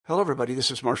Hello, everybody. This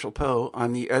is Marshall Poe.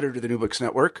 I'm the editor of the New Books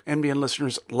Network. NBN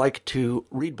listeners like to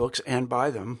read books and buy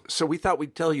them. So we thought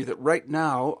we'd tell you that right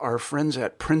now, our friends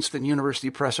at Princeton University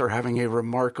Press are having a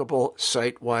remarkable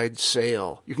site-wide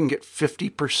sale. You can get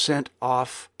 50%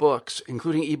 off books,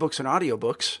 including ebooks and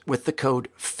audiobooks, with the code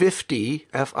 50,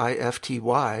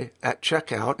 F-I-F-T-Y, at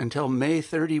checkout until May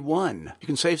 31. You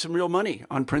can save some real money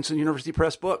on Princeton University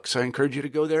Press books. I encourage you to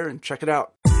go there and check it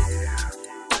out.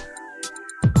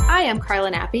 Hi, I'm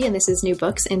Carla Nappi, and this is New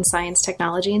Books in Science,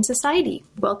 Technology, and Society.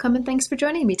 Welcome and thanks for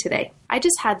joining me today. I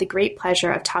just had the great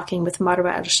pleasure of talking with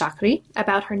Marwa El-Shakry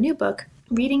about her new book,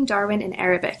 Reading Darwin in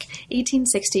Arabic,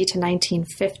 1860 to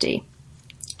 1950.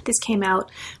 This came out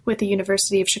with the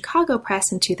University of Chicago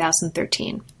Press in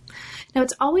 2013. Now,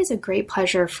 it's always a great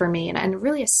pleasure for me, and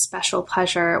really a special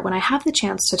pleasure when I have the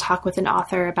chance to talk with an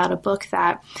author about a book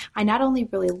that I not only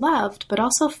really loved, but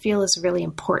also feel is really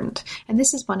important. And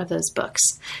this is one of those books.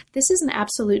 This is an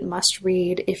absolute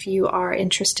must-read if you are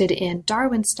interested in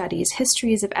Darwin studies,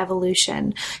 histories of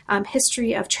evolution,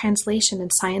 history of translation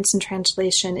and science and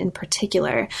translation in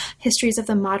particular, histories of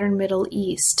the modern Middle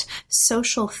East,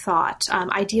 social thought,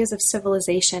 ideas of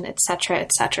civilization, etc.,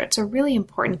 etc. It's a really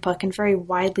important book and very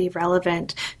widely relevant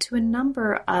to a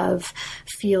number of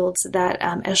fields that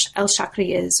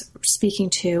El-Shakry is speaking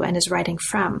to and is writing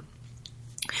from.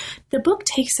 The book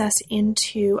takes us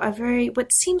into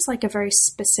what seems like a very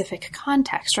specific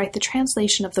context, right? The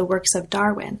translation of the works of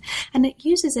Darwin. And it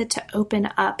uses it to open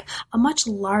up a much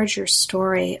larger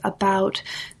story about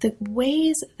the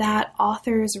ways that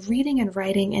authors reading and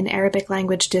writing in Arabic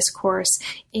language discourse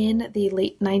in the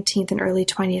late 19th and early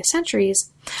 20th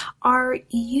centuries are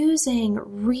using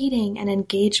reading and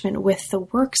engagement with the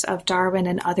works of Darwin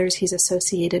and others he's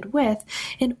associated with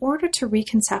in order to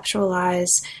reconceptualize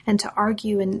and to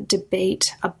argue and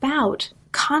debate about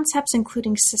concepts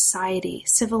including society,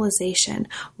 civilization,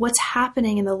 what's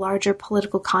happening in the larger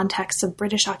political context of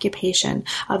British occupation,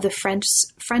 of the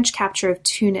French capture of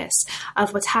Tunis,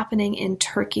 of what's happening in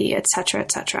Turkey, etc.,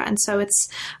 etc. And so it's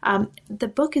the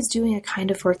book is doing a kind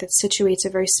of work that situates a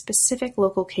very specific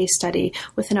local case study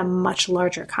within a much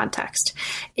larger context.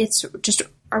 It's just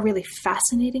a really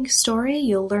fascinating story.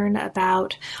 You'll learn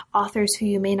about authors who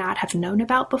you may not have known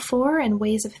about before and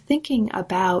ways of thinking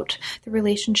about the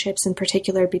relationships in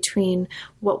particular between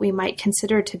what we might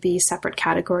consider to be separate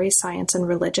categories, science and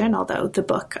religion, although the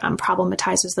book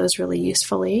problematizes those really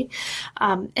usefully.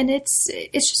 And it's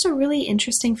just a really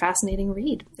interesting, fascinating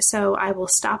read. So I will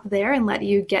stop there and let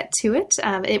you get to it.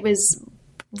 It was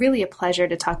really a pleasure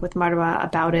to talk with Marwa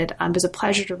about it. It was a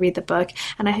pleasure to read the book,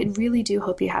 and I really do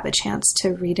hope you have a chance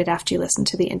to read it after you listen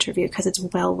to the interview because it's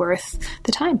well worth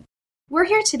the time. We're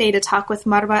here today to talk with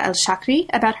Marwa El-Shakry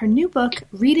about her new book,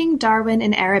 Reading Darwin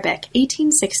in Arabic,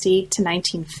 1860 to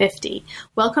 1950.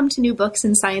 Welcome to New Books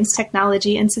in Science,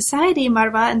 Technology, and Society,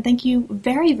 Marwa, and thank you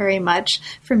very, very much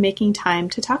for making time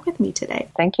to talk with me today.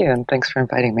 Thank you, and thanks for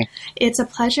inviting me. It's a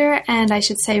pleasure, and I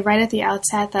should say right at the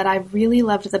outset that I really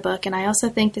loved the book, and I also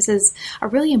think this is a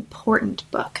really important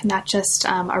book, not just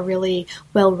a really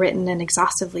well-written and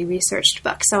exhaustively researched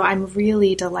book. So I'm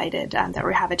really delighted that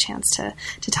we have a chance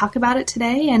to talk about it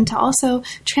today and to also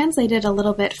translate it a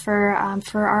little bit for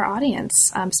our audience.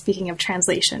 Speaking of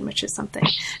translation, which is something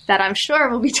that I'm sure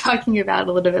we'll be talking about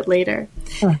a little bit later.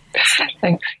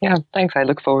 Thanks. Yeah, thanks. I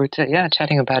look forward to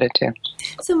chatting about it too.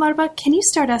 So Marwa, can you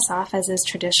start us off, as is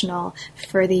traditional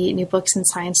for the New Books in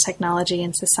Science, Technology,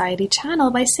 and Society channel,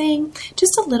 by saying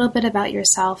just a little bit about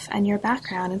yourself and your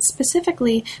background, and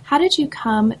specifically, how did you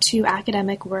come to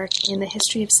academic work in the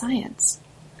history of science?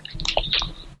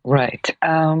 Right.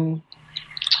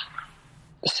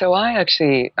 So I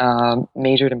actually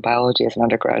majored in biology as an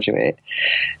undergraduate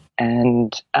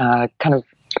and kind of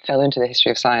fell into the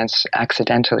history of science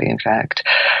accidentally, in fact,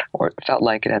 or it felt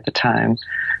like it at the time,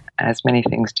 as many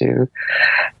things do.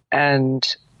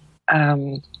 And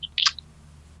I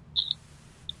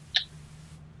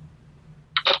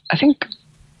think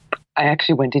I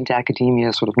actually went into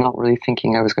academia sort of not really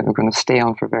thinking I was going to stay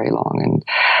on for very long, and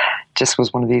just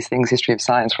was one of these things, history of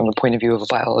science from the point of view of a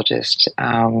biologist.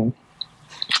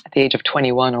 At the age of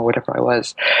 21 or whatever I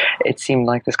was, it seemed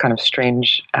like this kind of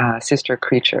strange sister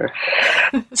creature.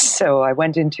 So I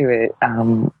went into it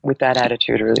with that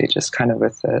attitude, really, just kind of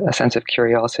with a sense of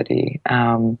curiosity.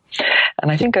 And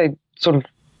I think I sort of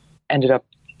ended up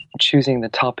choosing the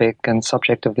topic and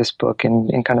subject of this book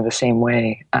in kind of the same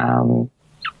way.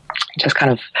 Just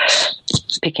kind of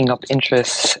picking up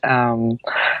interests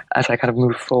as I kind of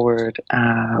move forward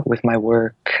with my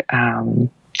work and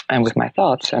with my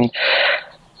thoughts. And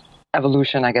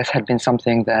evolution, I guess, had been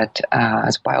something that,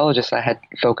 as a biologist, I had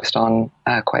focused on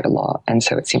quite a lot. And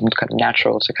so it seemed kind of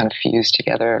natural to kind of fuse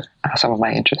together some of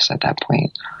my interests at that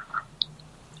point.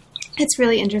 It's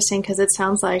really interesting because it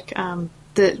sounds like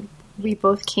we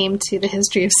both came to the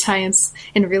history of science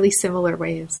in really similar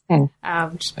ways.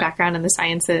 Just background in the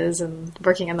sciences and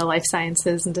working in the life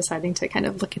sciences and deciding to kind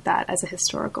of look at that as a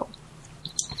historical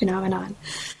phenomenon.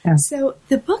 Yeah. So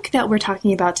the book that we're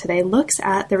talking about today looks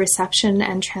at the reception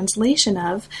and translation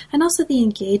of, and also the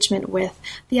engagement with,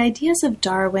 the ideas of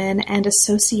Darwin and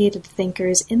associated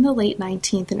thinkers in the late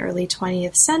 19th and early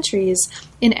 20th centuries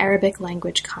in Arabic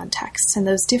language contexts. And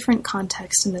those different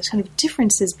contexts and those kind of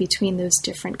differences between those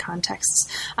different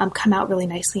contexts come out really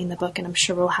nicely in the book, and I'm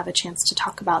sure we'll have a chance to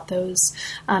talk about those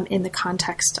in the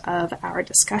context of our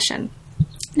discussion.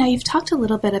 Now, you've talked a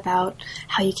little bit about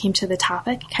how you came to the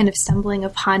topic, kind of stumbling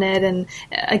upon it, and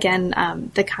again,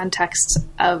 the context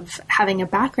of having a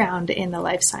background in the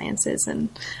life sciences and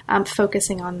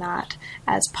focusing on that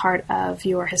as part of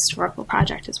your historical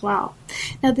project as well.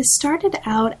 Now, this started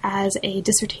out as a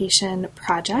dissertation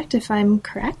project, if I'm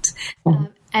correct,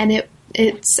 and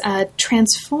it's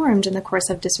transformed in the course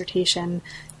of dissertation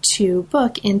to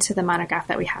book into the monograph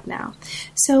that we have now.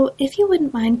 So if you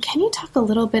wouldn't mind, can you talk a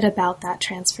little bit about that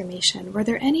transformation? Were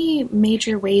there any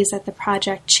major ways that the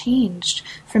project changed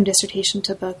from dissertation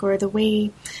to book, or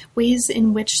ways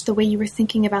in which the way you were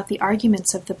thinking about the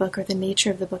arguments of the book or the nature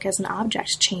of the book as an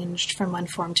object changed from one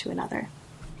form to another?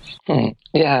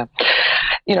 Yeah.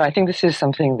 I think this is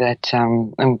something that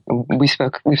we've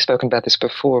spoken about this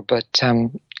before, but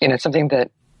it's something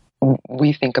that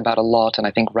we think about a lot, and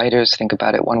I think writers think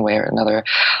about it one way or another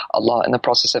a lot in the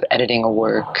process of editing a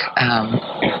work.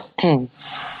 And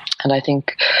I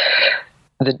think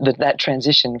that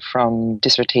transition from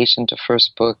dissertation to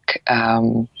first book,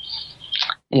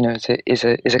 is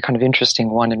a kind of interesting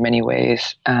one in many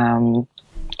ways. And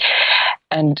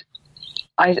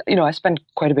I spent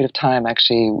quite a bit of time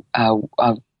actually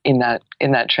in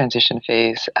that transition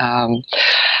phase,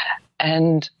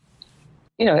 and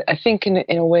I think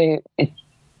in a way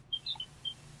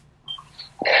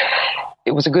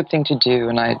it was a good thing to do,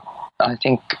 and I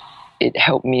think it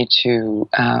helped me to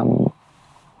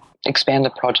expand the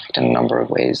project in a number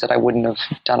of ways that I wouldn't have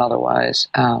done otherwise.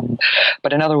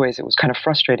 But in other ways, it was kind of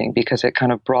frustrating because it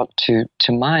kind of brought to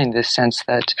mind this sense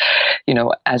that,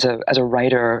 as a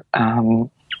writer,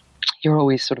 you're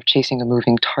always sort of chasing a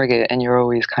moving target, and you're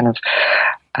always kind of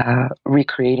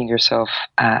recreating yourself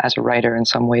as a writer in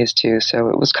some ways too. So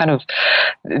it was kind of,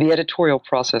 the editorial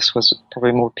process was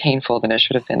probably more painful than it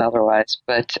should have been otherwise.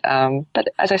 But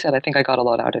as I said, I think I got a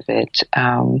lot out of it.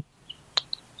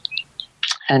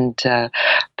 And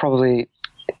probably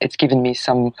it's given me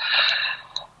something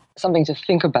to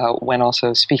think about when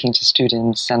also speaking to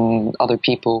students and other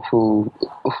people who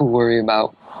worry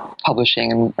about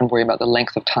publishing and worry about the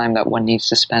length of time that one needs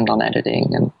to spend on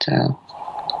editing. And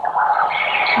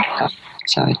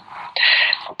so I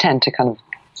tend to kind of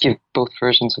give both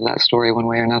versions of that story one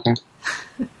way or another.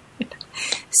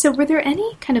 So were there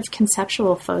any kind of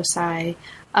conceptual foci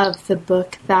of the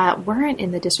book that weren't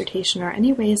in the dissertation, or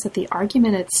any ways that the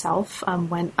argument itself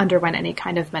underwent any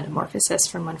kind of metamorphosis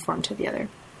from one form to the other?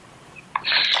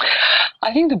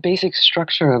 I think the basic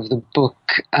structure of the book,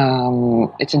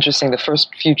 it's interesting, the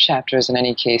first few chapters in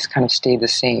any case kind of stayed the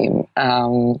same.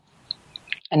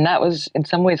 And that was in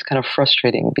some ways kind of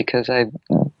frustrating because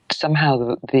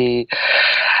somehow the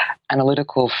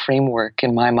analytical framework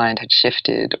in my mind had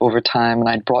shifted over time, and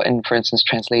I'd brought in, for instance,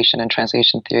 translation and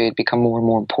translation theory had become more and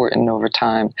more important over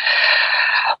time.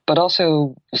 But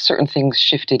also certain things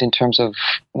shifted in terms of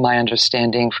my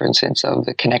understanding, for instance, of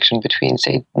the connection between,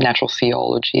 say, natural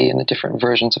theology and the different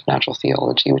versions of natural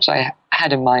theology, which I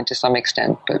had in mind to some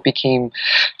extent, but became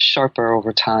sharper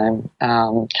over time.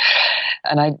 And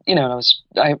I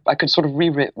could sort of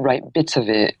rewrite bits of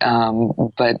it,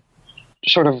 but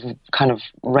sort of kind of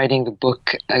writing the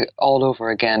book all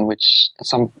over again, which at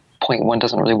some point one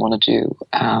doesn't really want to do,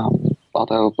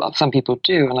 although some people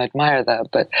do, and I admire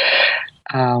that, but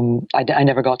I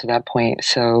never got to that point.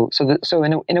 So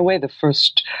in a way, the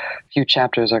first few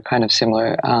chapters are kind of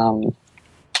similar,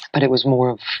 but it was more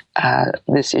of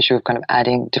this issue of kind of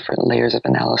adding different layers of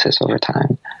analysis over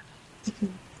time. Mm-hmm.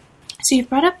 So you've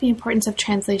brought up the importance of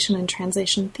translation and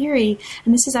translation theory,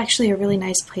 and this is actually a really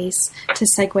nice place to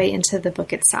segue into the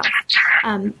book itself.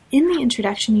 In the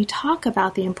introduction, you talk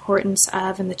about the importance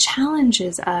of and the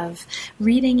challenges of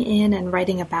reading in and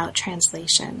writing about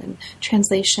translation. And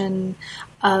translation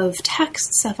of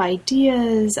texts, of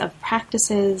ideas, of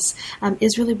practices,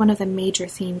 is really one of the major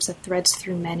themes that threads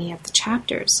through many of the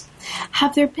chapters.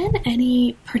 Have there been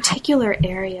any particular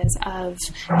areas of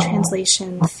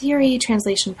translation theory,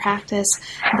 translation practice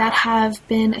that have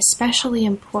been especially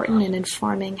important in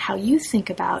informing how you think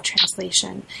about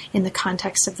translation in the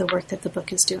context of the work that the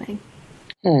book is doing?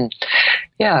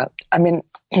 Yeah, I mean,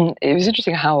 it was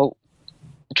interesting how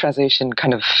translation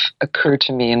kind of occurred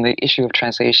to me, and the issue of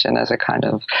translation as a kind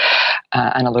of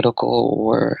analytical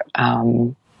or,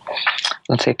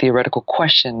 let's say, theoretical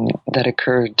question that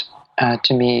occurred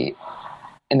to me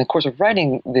in the course of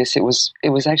writing this. It was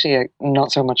actually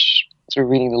not so much through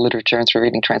reading the literature and through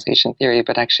reading translation theory,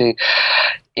 but actually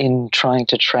in trying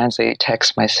to translate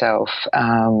text myself,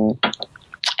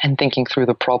 and thinking through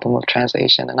the problem of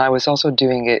translation. And I was also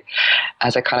doing it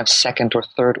as a kind of second or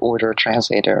third order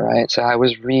translator, right? So I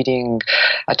was reading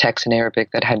a text in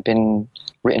Arabic that had been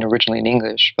written originally in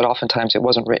English, but oftentimes it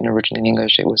wasn't written originally in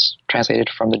English. It was translated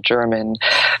from the German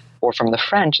or from the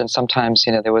French, and sometimes,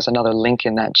 there was another link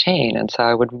in that chain. And so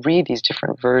I would read these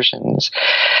different versions,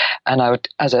 and I would,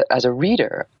 as a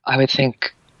reader, I would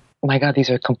think, my God, these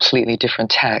are completely different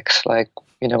texts. Like,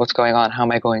 what's going on? How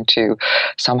am I going to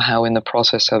somehow, in the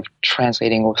process of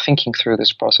translating or thinking through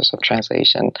this process of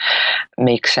translation,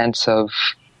 make sense of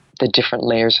the different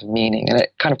layers of meaning? And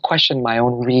it kind of questioned my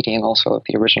own reading also of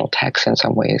the original text in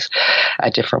some ways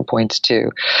at different points too.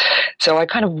 So I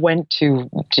kind of went to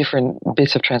different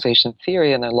bits of translation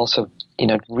theory, and there are lots of,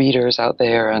 readers out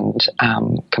there and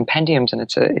compendiums, and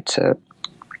it's a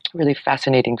really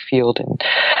fascinating field in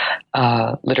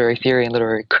literary theory and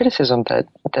literary criticism that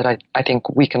I think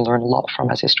we can learn a lot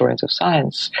from as historians of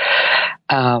science.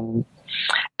 And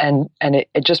it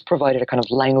just provided a kind of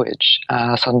language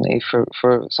suddenly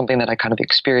for something that I kind of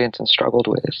experienced and struggled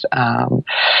with.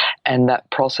 And that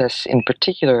process in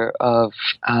particular of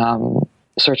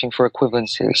searching for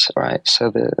equivalencies, right?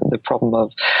 So the problem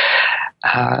of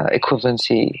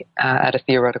equivalency at a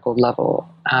theoretical level,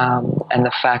 and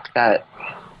the fact that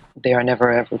they are never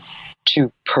ever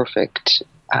two perfect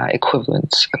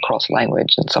equivalents across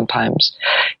language, and sometimes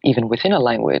even within a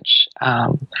language,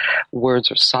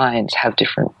 words or signs have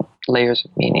different layers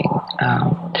of meaning.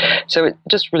 So it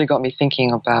just really got me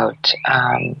thinking about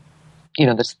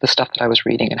the stuff that I was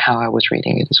reading and how I was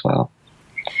reading it as well.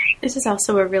 This is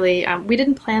also a really, we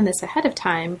didn't plan this ahead of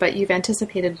time, but you've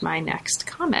anticipated my next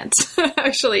comment,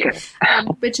 actually,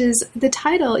 which is the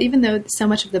title. Even though so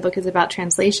much of the book is about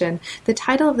translation, the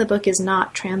title of the book is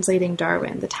not Translating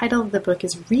Darwin. The title of the book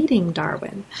is Reading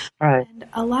Darwin. Right. And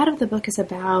a lot of the book is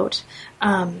about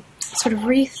sort of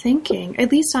rethinking,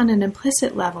 at least on an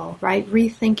implicit level, right?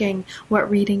 Rethinking what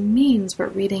reading means,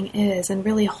 what reading is, and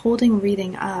really holding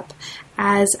reading up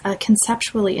as a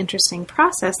conceptually interesting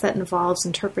process that involves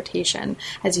interpretation,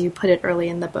 as you put it early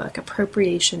in the book,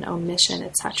 appropriation, omission,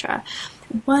 etc.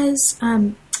 Was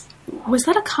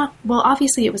that well,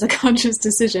 obviously it was a conscious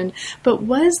decision, but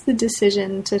was the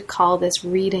decision to call this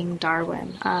Reading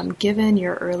Darwin, given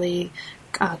your early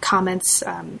comments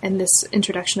in this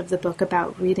introduction of the book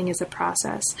about reading as a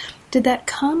process, did that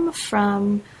come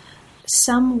from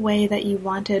some way that you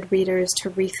wanted readers to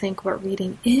rethink what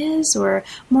reading is, or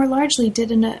more largely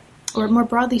or more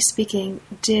broadly speaking,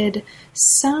 did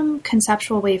some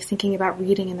conceptual way of thinking about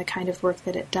reading and the kind of work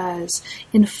that it does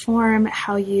inform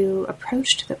how you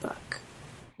approached the book?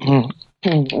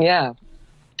 Yeah.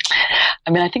 I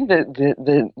mean, I think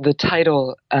the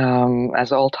title,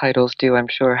 as all titles do, I'm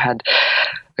sure, had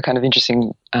a kind of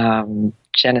interesting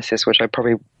genesis, which I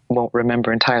probably won't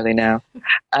remember entirely now.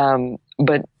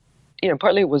 But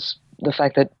partly it was the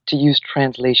fact that to use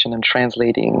translation and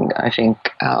translating, I think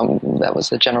that was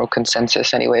the general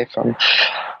consensus anyway from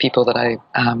people that I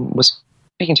was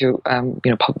speaking to,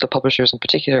 the publishers in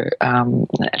particular,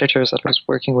 the editors that I was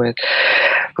working with,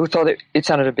 who thought it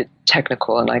sounded a bit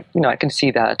technical, and I can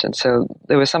see that. And so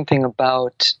there was something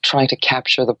about trying to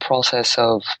capture the process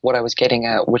of what I was getting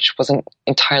at, which wasn't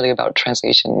entirely about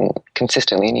translation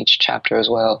consistently in each chapter as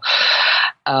well,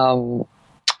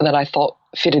 that I thought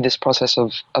fitted this process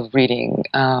of reading.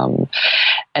 And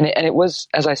it was,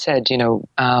 as I said,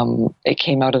 it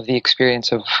came out of the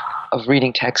experience of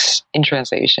reading texts in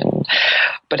translation.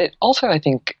 But it also, I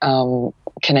think,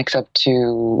 connects up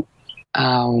to,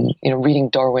 reading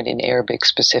Darwin in Arabic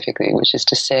specifically, which is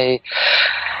to say,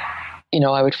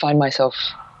 I would find myself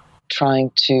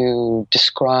trying to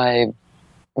describe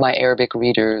my Arabic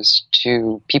readers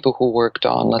to people who worked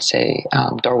on, let's say,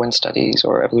 Darwin studies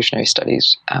or evolutionary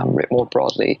studies writ more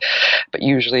broadly, but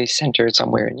usually centered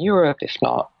somewhere in Europe, if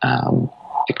not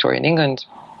Victorian England.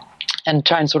 and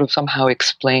try and sort of somehow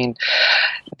explain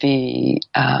the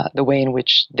way in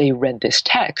which they read this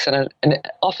text. And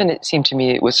often it seemed to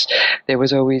me there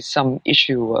was always some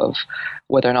issue of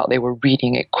whether or not they were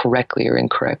reading it correctly or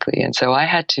incorrectly. And so I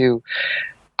had to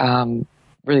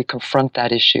really confront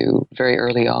that issue very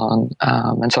early on.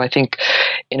 And so I think,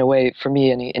 in a way, for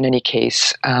me, in any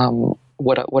case,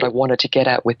 what I wanted to get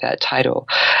at with that title,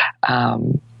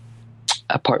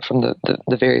 apart from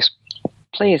the various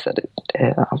plays that it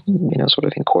sort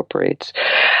of incorporates,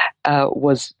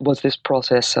 was this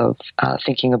process of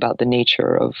thinking about the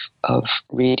nature of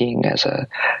reading as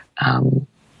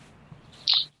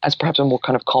perhaps a more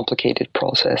kind of complicated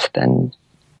process than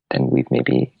we've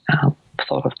maybe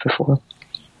thought of before.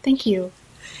 Thank you.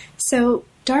 So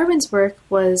Darwin's work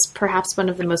was perhaps one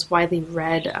of the most widely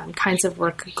read kinds of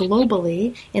work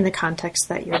globally in the context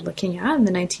that you're looking at in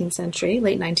the 19th century,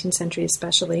 late 19th century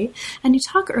especially. And you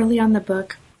talk early on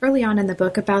in the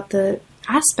book about the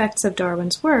aspects of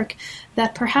Darwin's work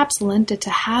that perhaps lent it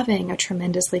to having a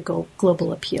tremendously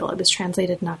global appeal. It was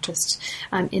translated not just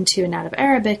into and out of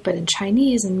Arabic, but in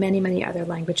Chinese and many, many other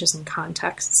languages and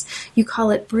contexts. You call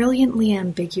it brilliantly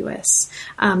ambiguous.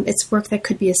 It's work that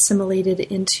could be assimilated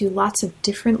into lots of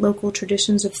different local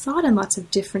traditions of thought in lots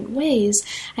of different ways,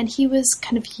 and he was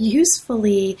kind of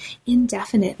usefully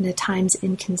indefinite and at times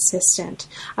inconsistent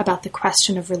about the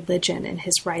question of religion in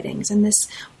his writings. And this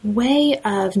way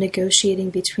of negotiating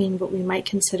between what we might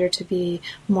consider to be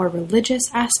more religious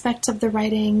aspects of the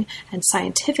writing and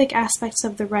scientific aspects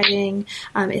of the writing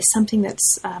is something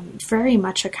that's very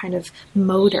much a kind of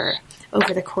motor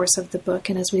over the course of the book,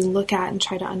 and as we look at and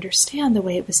try to understand the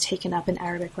way it was taken up in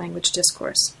Arabic language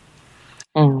discourse.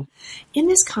 Mm. In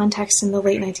this context, in the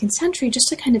late 19th century, just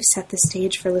to kind of set the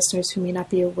stage for listeners who may not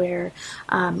be aware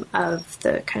of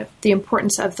the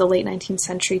importance of the late 19th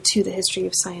century to the history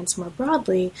of science more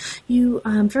broadly, you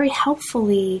very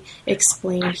helpfully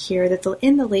explain here that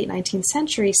in the late 19th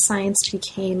century, science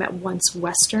became at once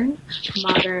Western,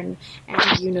 modern,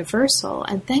 and universal.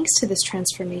 And thanks to this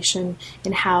transformation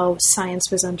in how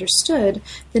science was understood,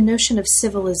 the notion of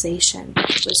civilization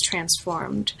was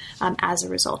transformed as a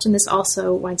result. And this also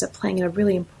winds up playing a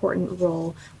really important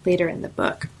role later in the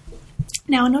book.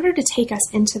 Now, in order to take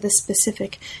us into the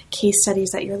specific case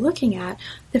studies that you're looking at,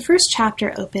 the first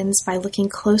chapter opens by looking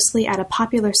closely at a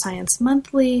popular science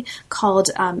monthly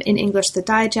called, in English, The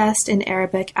Digest, in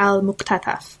Arabic,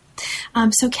 Al-Muqtataf.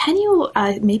 So can you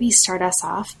maybe start us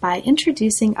off by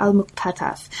introducing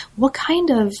Al-Muqtataf? What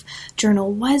kind of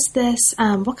journal was this?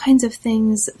 What kinds of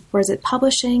things was it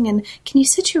publishing? And can you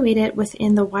situate it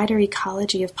within the wider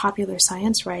ecology of popular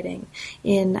science writing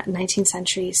in 19th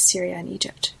century Syria and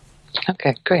Egypt?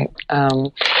 Okay, great.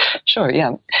 Sure,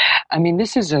 yeah. I mean,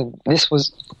 this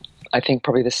was, I think,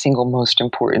 probably the single most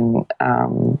important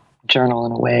journal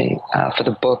in a way for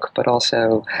the book, but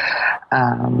also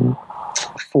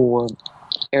for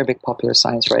Arabic popular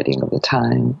science writing of the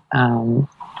time.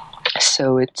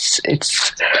 So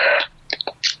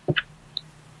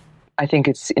I think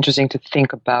it's interesting to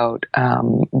think about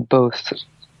both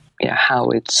how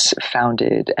it's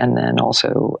founded, and then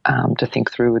also to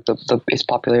think through its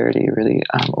popularity really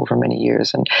over many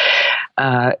years. And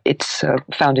it's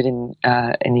founded in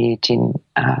the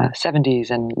 1870s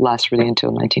and lasts really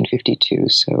until 1952.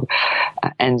 So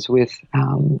ends with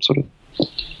sort of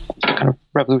kind of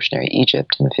revolutionary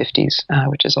Egypt in the 50s,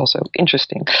 which is also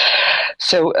interesting.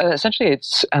 So essentially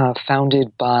it's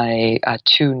founded by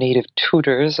two native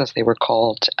tutors, as they were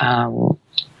called,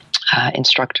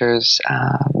 instructors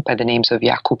by the names of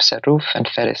Yaqub Sarrouf and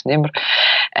Faris Nimr.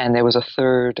 And there was a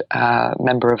third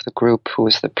member of the group who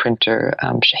was the printer,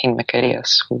 Shaheen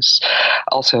Makarias, who's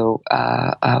also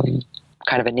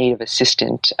kind of a native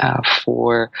assistant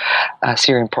for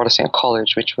Syrian Protestant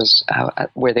College, which was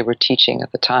where they were teaching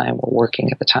at the time or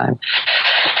working at the time.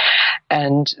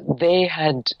 And they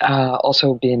had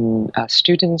also been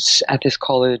students at this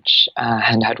college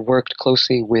and had worked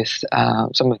closely with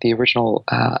some of the original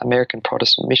American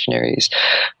Protestant missionaries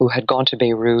who had gone to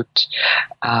Beirut,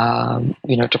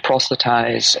 to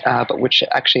proselytize, but which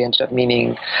actually ended up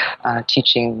meaning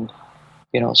teaching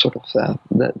sort of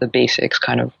the basics,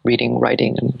 kind of reading,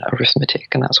 writing, and arithmetic,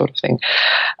 and that sort of thing.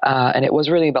 And it was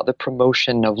really about the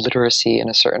promotion of literacy and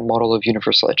a certain model of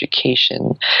universal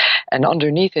education. And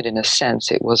underneath it, in a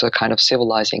sense, it was a kind of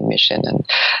civilizing mission. And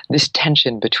this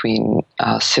tension between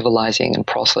civilizing and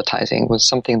proselytizing was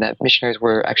something that missionaries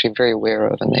were actually very aware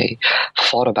of, and they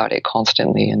thought about it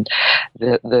constantly. And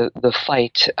the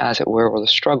fight, as it were, or the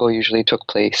struggle usually took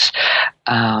place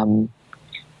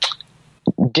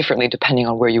differently depending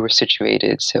on where you were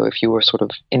situated. So if you were sort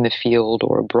of in the field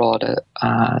or abroad,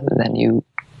 then you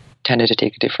tended to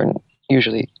take a different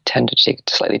usually tend to take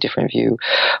a slightly different view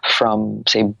from,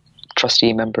 say,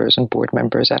 trustee members and board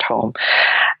members at home.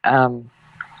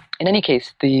 In any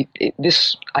case,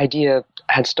 this idea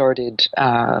had started,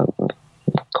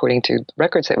 according to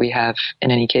records that we have,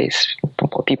 in any case, from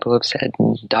what people have said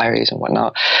in diaries and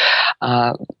whatnot,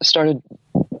 started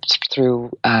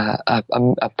through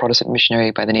a Protestant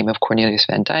missionary by the name of Cornelius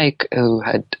van Dyck, who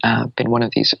had been one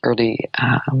of these early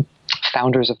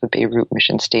founders of the Beirut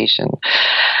mission station.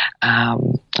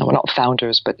 Well, not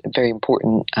founders, but a very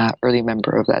important early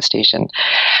member of that station.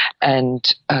 And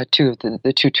two of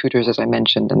the two tutors, as I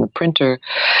mentioned, and the printer.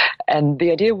 And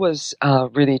the idea was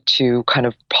really to kind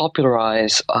of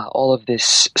popularize all of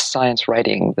this science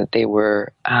writing that they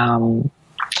were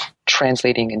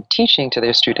translating and teaching to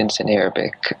their students in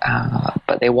Arabic,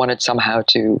 but they wanted somehow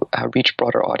to reach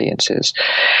broader audiences.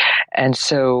 And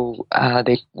so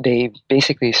they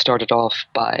basically started off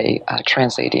by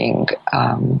translating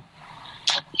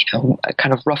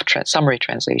kind of rough summary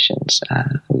translations,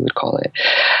 we would call it.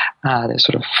 They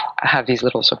sort of have these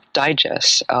little sort of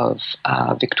digests of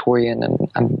Victorian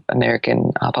and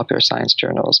American popular science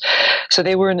journals. So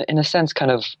they were, in a sense,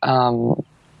 kind of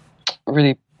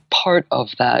really part of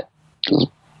that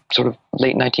sort of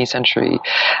late 19th century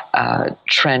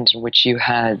trend in which you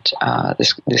had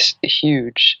this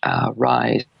huge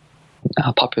rise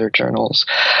popular journals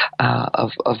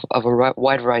of a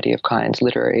wide variety of kinds,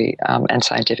 literary and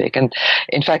scientific. And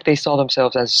in fact, they saw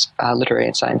themselves as literary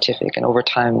and scientific, and over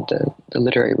time the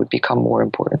literary would become more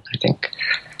important, I think.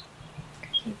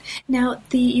 Now,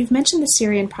 you've mentioned the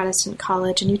Syrian Protestant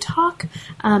College, and you talk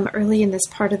early in this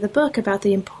part of the book about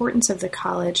the importance of the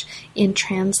college in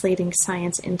translating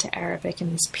science into Arabic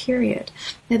in this period.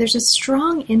 Now, there's a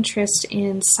strong interest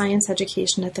in science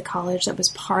education at the college that was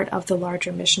part of the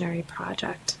larger missionary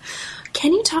project.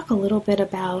 Can you talk a little bit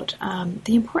about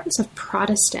the importance of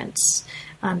Protestants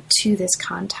to this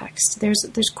context?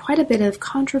 There's quite a bit of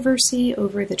controversy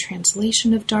over the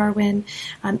translation of Darwin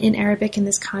in Arabic in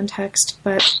this context,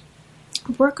 but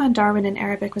work on Darwin in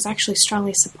Arabic was actually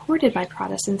strongly supported by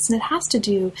Protestants, and it has to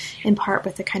do in part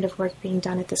with the kind of work being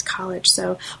done at this college.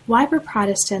 So why were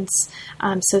Protestants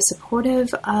so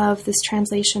supportive of this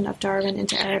translation of Darwin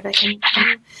into Arabic? And can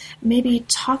you maybe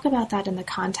talk about that in the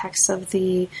context of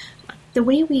the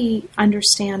way we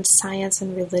understand science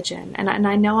and religion? And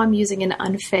I know I'm using an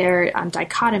unfair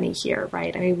dichotomy here,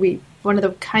 right? I mean, one of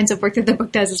the kinds of work that the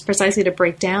book does is precisely to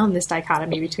break down this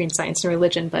dichotomy between science and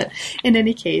religion. But in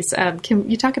any case, can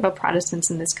you talk about Protestants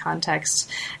in this context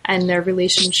and their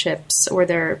relationships or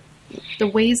the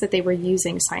ways that they were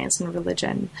using science and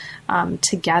religion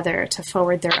together to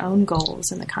forward their own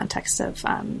goals in the context of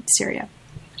Syria?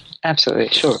 Absolutely,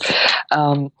 sure.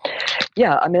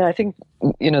 Yeah, I mean, I think,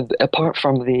 apart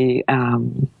from the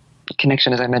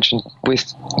connection, as I mentioned,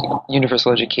 with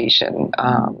universal education,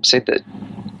 so that,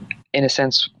 in a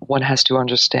sense, one has to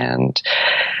understand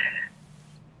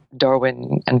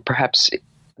Darwin, and perhaps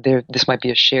this might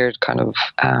be a shared kind of,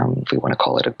 if we want to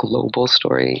call it a global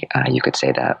story, you could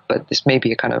say that, but this may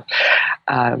be a kind of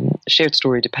shared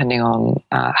story depending on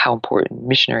how important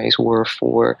missionaries were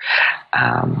for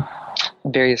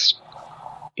various,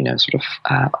 sort of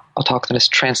autochthonous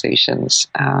translations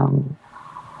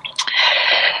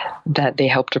that they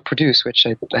helped to produce, which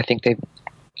I think they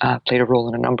played a role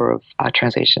in a number of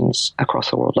translations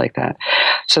across the world like that.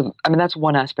 So, I mean, that's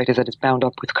one aspect, is that it's bound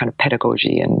up with kind of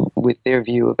pedagogy and with their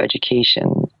view of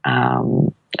education,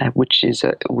 which is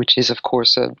of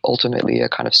course ultimately a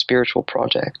kind of spiritual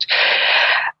project.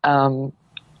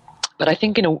 But I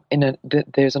think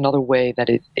there's another way that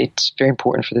it's very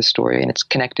important for this story, and it's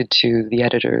connected to the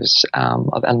editors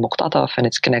of Al-Muqtataf, and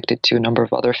it's connected to a number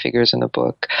of other figures in the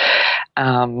book,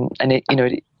 and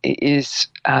it is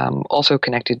also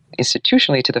connected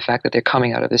institutionally to the fact that they're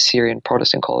coming out of the Syrian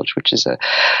Protestant College, which is a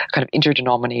kind of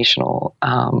interdenominational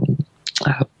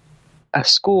a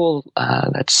school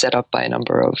that's set up by a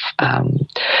number of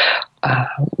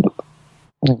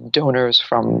donors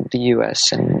from the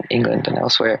U.S. and England and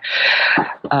elsewhere.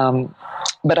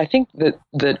 But I think that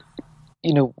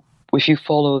if you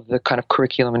follow the kind of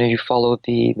curriculum and if you follow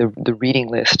the reading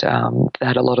list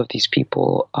that a lot of these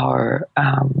people are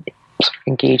sort of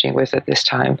engaging with at this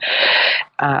time,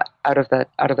 out of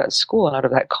that school and out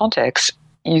of that context,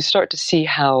 you start to see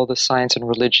how the science and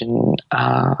religion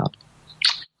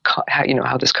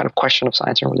how this kind of question of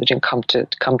science and religion come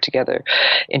together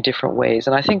in different ways.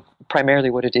 And I think primarily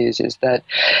what it is that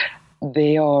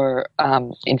they are,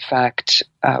 in fact,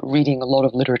 reading a lot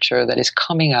of literature that is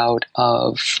coming out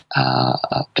of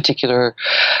particular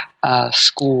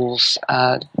schools,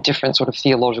 different sort of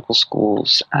theological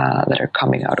schools that are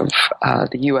coming out of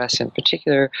the U.S. in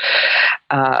particular.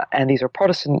 And these are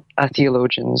Protestant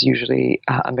theologians, usually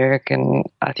American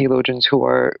theologians, who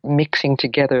are mixing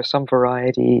together some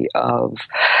variety of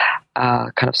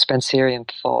kind of Spencerian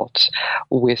thought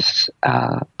with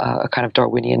a kind of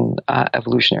Darwinian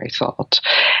evolutionary thought,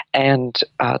 and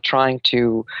trying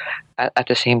to, at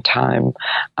the same time,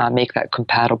 make that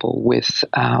compatible with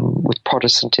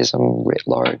Protestantism writ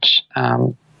large.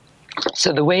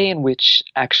 So the way in which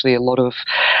actually a lot of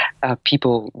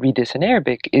people read this in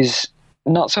Arabic is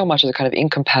not so much as a kind of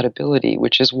incompatibility,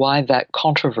 which is why that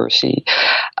controversy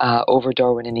over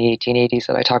Darwin in the 1880s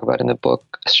that I talk about in the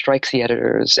book strikes the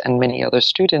editors and many other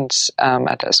students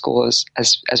at that school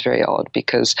as very odd,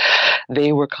 because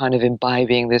they were kind of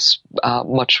imbibing this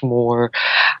much more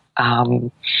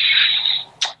kind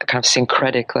of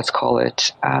syncretic, let's call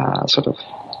it, sort of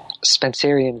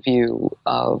Spencerian view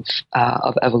of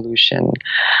evolution,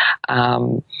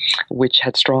 which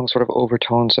had strong sort of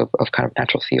overtones of kind of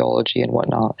natural theology and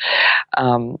whatnot,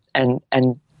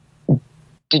 and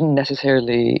didn't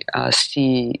necessarily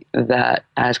see that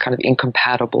as kind of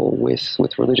incompatible with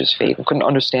religious faith, and couldn't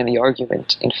understand the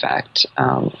argument, in fact,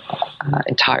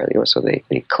 entirely, or so they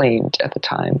claimed at the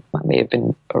time. It may have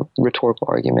been a rhetorical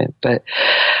argument, but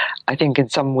I think in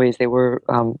some ways they were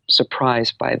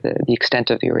surprised by the extent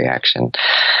of the reaction.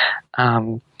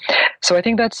 So I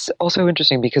think that's also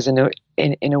interesting, because in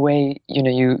a way, you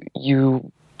know,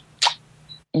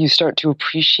 you start to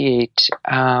appreciate,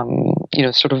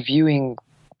 sort of viewing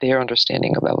their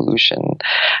understanding of evolution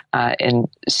and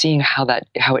seeing how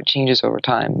it changes over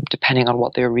time, depending on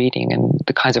what they're reading and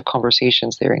the kinds of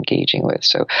conversations they're engaging with.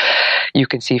 So you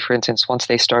can see, for instance, once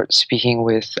they start speaking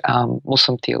with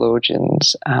Muslim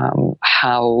theologians,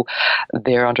 how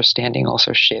their understanding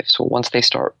also shifts. Well, once they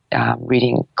start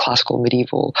reading classical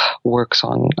medieval works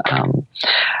on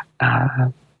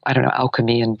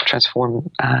alchemy and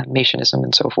transformationism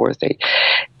and so forth,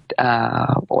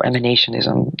 or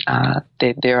emanationism,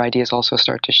 their ideas also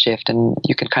start to shift, and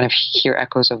you can kind of hear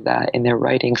echoes of that in their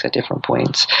writings at different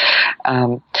points.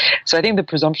 So I think the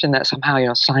presumption that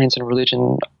somehow, science and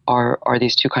religion are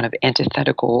these two kind of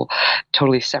antithetical,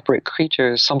 totally separate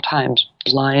creatures sometimes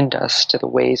blind us to the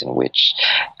ways in which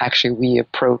actually we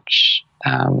approach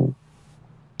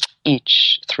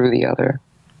each through the other.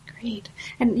 Great.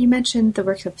 And you mentioned the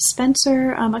work of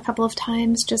Spencer a couple of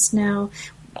times just now.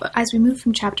 As we move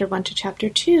from chapter 1 to chapter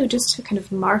 2, just to kind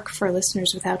of mark for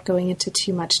listeners without going into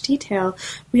too much detail,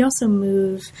 we also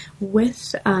move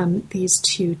with these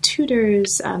two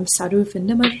tutors, Saruf and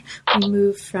Nimr. We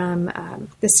move from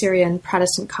the Syrian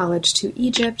Protestant College to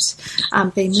Egypt.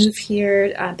 They move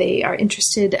here. They are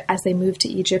interested, as they move to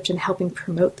Egypt, in helping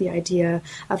promote the idea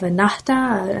of a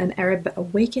Nahda, an Arab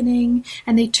awakening.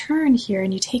 And they turn here,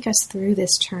 and you take us through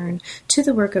this turn to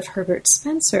the work of Herbert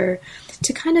Spencer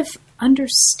to kind of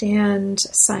understand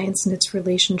science and its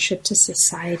relationship to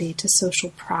society, to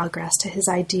social progress, to his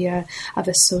idea of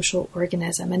a social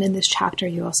organism. And in this chapter,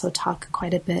 you also talk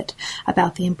quite a bit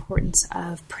about the importance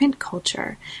of print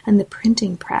culture and the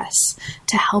printing press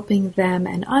to helping them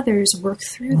and others work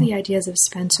through the ideas of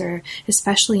Spencer,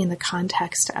 especially in the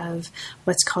context of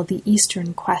what's called the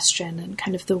Eastern question and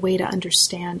kind of the way to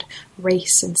understand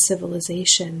race and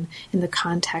civilization in the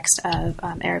context of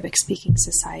Arabic-speaking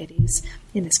societies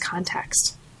in this context.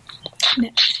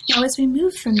 Now, as we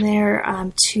move from there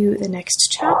to the next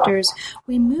chapters,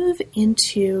 we move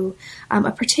into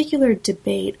a particular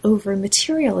debate over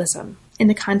materialism in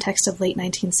the context of late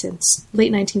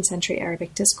 19th century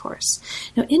Arabic discourse.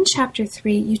 Now, in chapter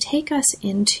 3, you take us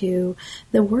into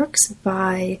the works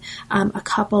by a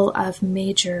couple of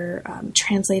major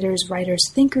translators, writers,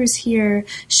 thinkers here,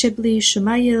 Shibli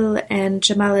Shumayl and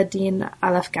Jamaluddin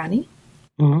al-Afghani.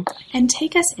 Mm-hmm. And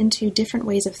take us into different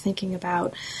ways of thinking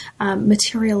about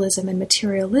materialism and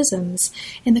materialisms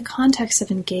in the context of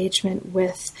engagement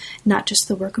with not just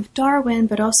the work of Darwin,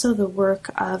 but also the work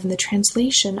of and the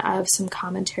translation of some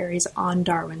commentaries on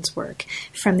Darwin's work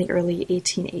from the early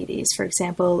 1880s. For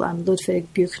example,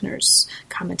 Ludwig Buchner's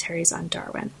commentaries on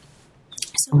Darwin.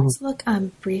 So let's look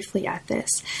briefly at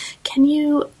this. Can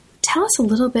you tell us a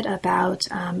little bit about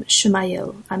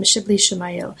Shumayl, Shibli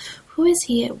Shumayl? Who is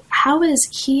he? How is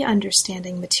he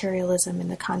understanding materialism in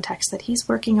the context that he's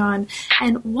working on?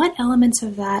 And what elements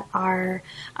of that are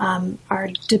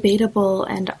debatable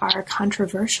and are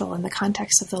controversial in the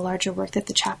context of the larger work that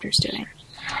the chapter's doing?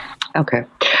 Okay.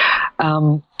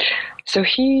 So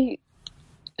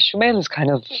Shumayl is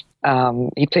kind of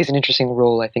he plays an interesting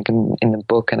role, I think, in the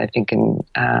book, and I think in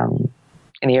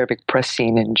the Arabic press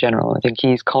scene in general. I think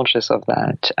he's conscious of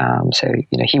that. So,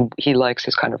 he likes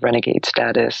his kind of renegade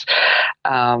status.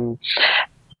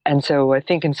 And so I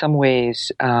think in some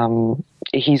ways,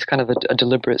 he's kind of a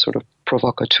deliberate sort of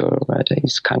provocateur, right?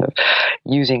 He's kind of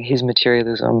using his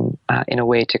materialism in a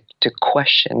way to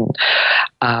question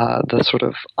the sort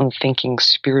of unthinking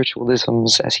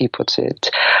spiritualisms, as he puts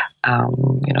it, a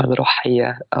little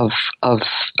hayya of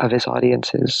his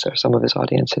audiences, or some of his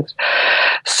audiences.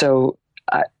 So,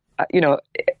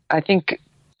 I think,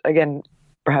 again,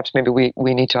 perhaps maybe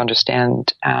we need to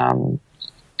understand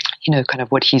kind of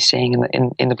what he's saying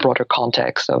in the broader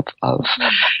context of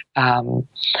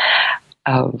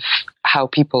how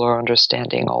people are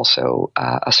understanding also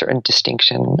a certain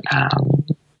distinction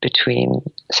between,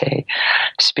 say,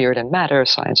 spirit and matter,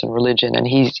 science and religion, and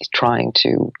he's trying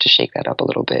to shake that up a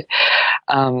little bit.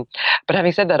 But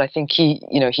having said that, I think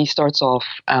he starts off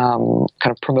kind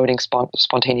of promoting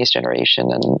spontaneous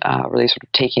generation and really sort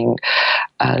of taking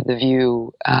the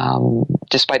view,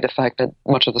 despite the fact that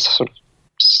much of the sort of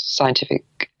scientific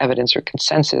evidence or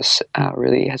consensus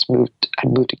really had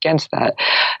moved against that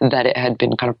it had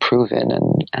been kind of proven,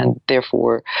 and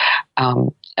therefore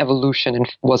evolution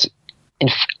was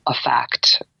a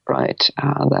fact, right?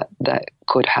 That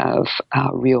could have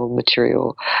real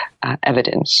material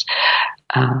evidence.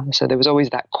 So there was always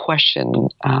that question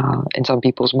in some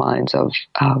people's minds of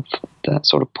the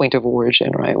sort of point of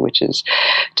origin, right? Which is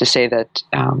to say that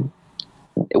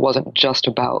it wasn't just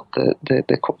about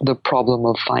the problem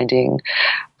of finding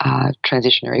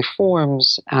transitionary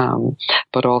forms,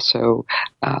 but also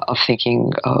of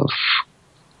thinking of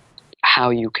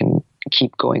how you can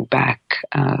keep going back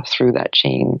through that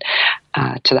chain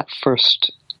to that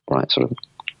first, right, sort of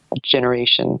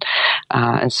generation.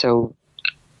 And so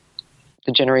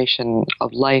the generation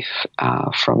of life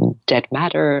from dead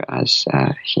matter, as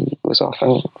he was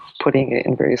often putting it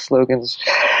in various slogans,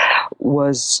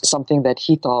 was something that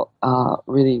he thought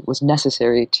really was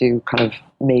necessary to kind of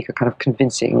make a kind of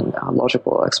convincing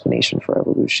logical explanation for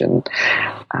evolution,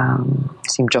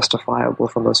 seemed justifiable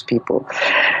for most people.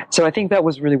 So I think that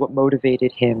was really what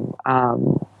motivated him.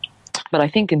 But I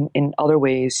think in other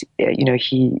ways,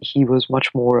 he was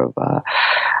much more of a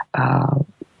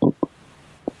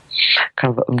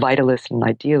kind of a vitalist and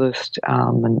idealist,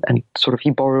 and sort of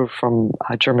he borrowed from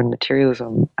German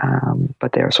materialism,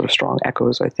 but there are sort of strong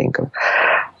echoes, I think,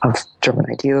 of German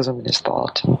idealism in his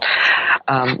thought, and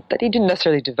that he didn't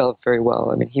necessarily develop very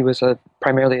well. I mean, he was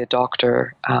primarily a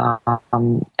doctor,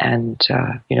 and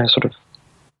sort of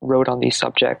wrote on these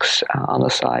subjects on the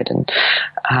side, and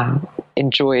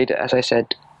enjoyed, as I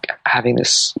said, having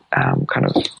this kind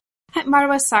of.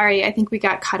 Marwa, sorry, I think we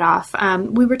got cut off.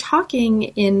 We were talking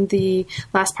in the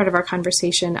last part of our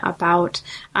conversation about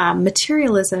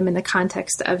materialism in the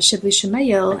context of Shibli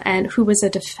Shumayl, and who was a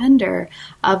defender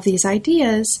of these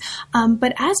ideas.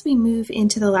 But as we move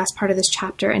into the last part of this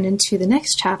chapter and into the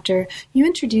next chapter, you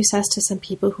introduce us to some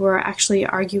people who are actually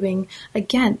arguing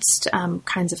against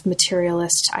kinds of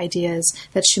materialist ideas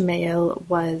that Shumayl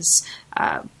was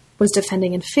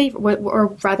defending in favor,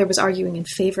 or rather was arguing in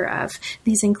favor of.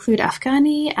 These include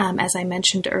Afghani, as I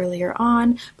mentioned earlier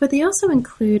on, but they also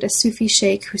include a Sufi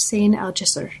Sheikh, Hussein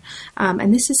al-Jisr.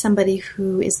 And this is somebody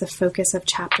who is the focus of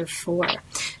chapter 4.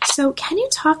 So can you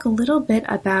talk a little bit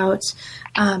about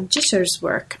Jisr's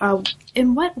work?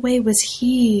 In what way was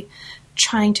he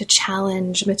trying to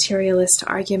challenge materialist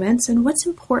arguments, and what's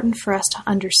important for us to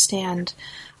understand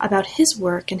about his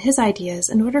work and his ideas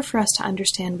in order for us to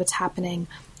understand what's happening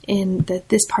in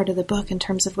this part of the book in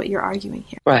terms of what you're arguing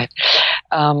here? Right.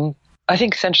 I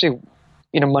think essentially,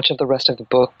 much of the rest of the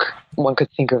book, one could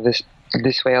think of this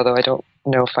way, although I don't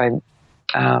know if I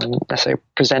necessarily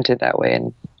presented that way,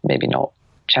 and maybe not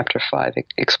chapter 5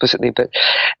 explicitly, but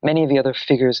many of the other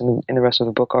figures in the rest of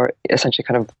the book are essentially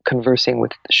kind of conversing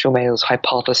with Shumayl's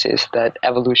hypothesis that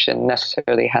evolution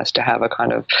necessarily has to have a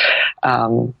kind of,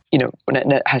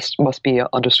 must be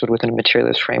understood within a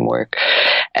materialist framework.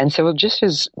 And so just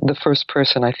as the first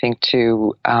person, I think,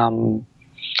 to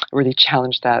really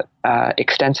challenge that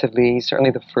extensively,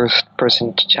 certainly the first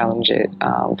person to challenge it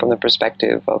from the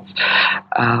perspective of,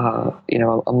 a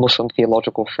Muslim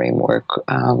theological framework.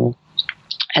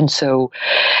 And so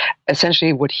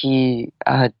essentially what he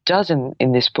does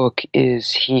in this book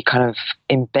is he kind of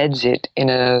embeds it in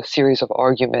a series of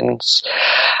arguments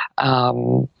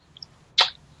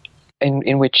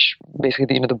in which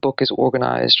basically the book is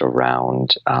organized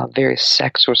around various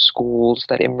sects or schools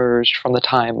that emerged from the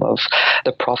time of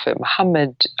the Prophet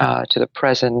Muhammad to the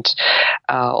present,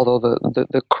 although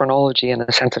the chronology and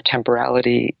the sense of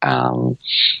temporality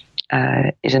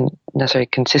isn't necessarily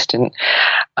consistent.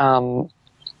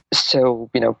 So,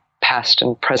 past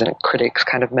and present critics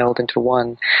kind of meld into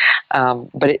one,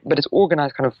 but it's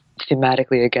organized kind of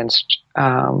thematically against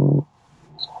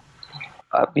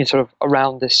sort of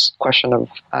around this question of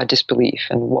disbelief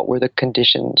and what were the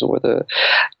conditions or what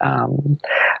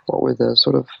were the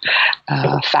sort of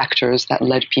factors that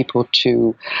led people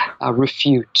to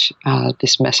refute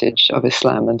this message of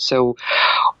Islam. And so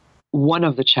one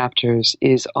of the chapters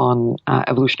is on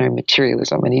evolutionary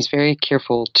materialism, and he's very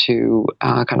careful to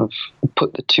kind of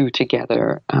put the two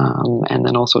together, and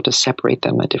then also to separate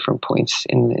them at different points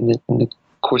in the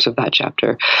course of that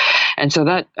chapter. And so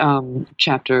that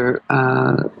chapter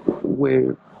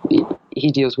where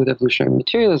he deals with evolutionary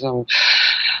materialism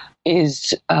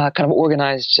is kind of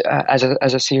organized as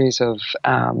a series of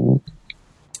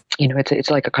it's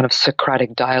like a kind of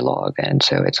Socratic dialogue, and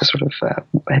so it's a sort of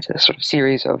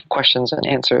series of questions and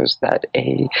answers that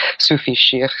a Sufi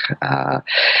sheikh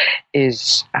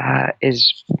is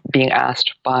being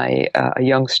asked by a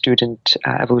young student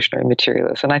evolutionary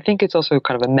materialist. And I think it's also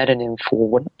kind of a metonym for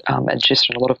what just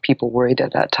a lot of people worried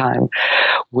at that time,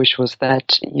 which was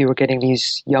that you were getting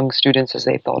these young students, as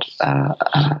they thought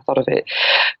of it,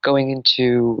 going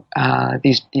into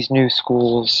these new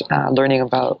schools, learning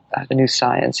about the new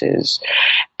sciences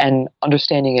and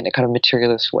understanding it in a kind of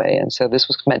materialist way. And so this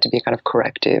was meant to be a kind of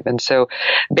corrective. And so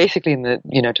basically,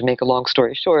 to make a long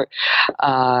story short,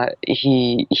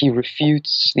 he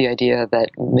refutes the idea that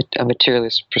a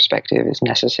materialist perspective is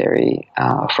necessary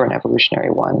for an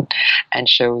evolutionary one, and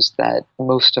shows that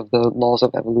most of the laws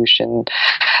of evolution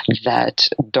that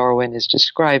Darwin is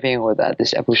describing, or that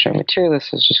this evolutionary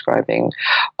materialist is describing,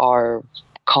 are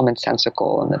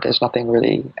commonsensical, and that there's nothing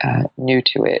really new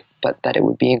to it, but that it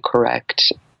would be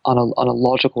incorrect on a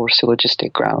logical or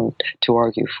syllogistic ground to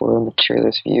argue for a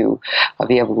materialist view of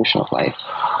the evolution of life.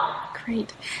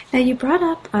 Great. Now, you brought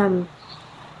up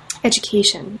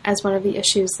education as one of the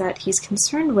issues that he's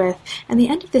concerned with, and the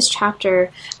end of this chapter,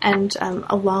 and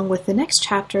along with the next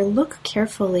chapter, look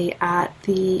carefully at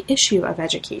the issue of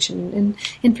education, and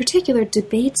in particular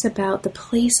debates about the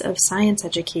place of science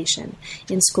education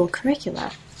in school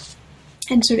curricula,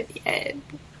 and sort of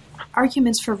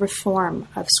arguments for reform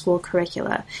of school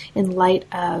curricula in light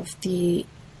of the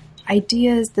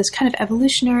ideas, this kind of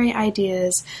evolutionary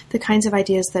ideas, the kinds of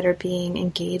ideas that are being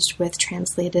engaged with,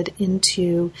 translated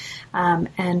into,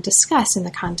 and discussed in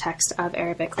the context of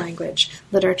Arabic language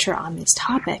literature on these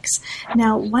topics.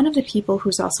 Now, one of the people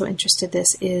who's also interested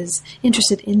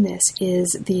in this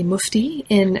is the Mufti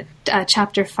in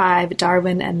chapter 5,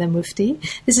 Darwin and the Mufti.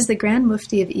 This is the Grand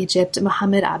Mufti of Egypt,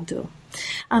 Muhammad Abduh.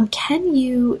 Can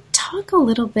you talk a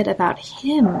little bit about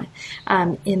him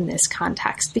in this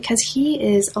context? Because he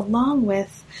is, along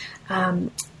with the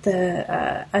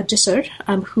Jisr,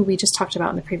 who we just talked about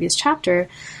in the previous chapter,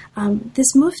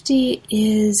 this Mufti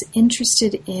is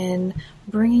interested in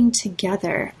bringing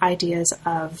together ideas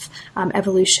of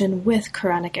evolution with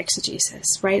Quranic exegesis,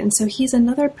 right? And so he's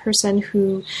another person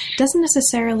who doesn't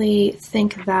necessarily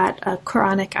think that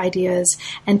Quranic ideas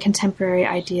and contemporary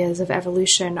ideas of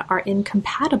evolution are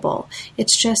incompatible.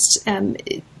 It's just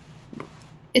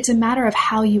it's a matter of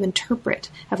how you interpret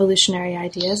evolutionary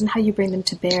ideas and how you bring them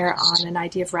to bear on an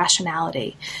idea of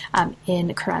rationality in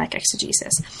Quranic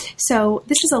exegesis. So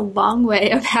this is a long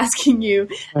way of asking you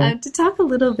to talk a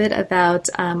little bit about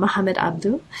Muhammad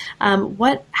Abduh.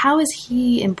 How is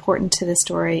he important to the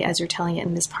story as you're telling it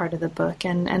in this part of the book,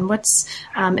 and what's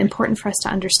important for us to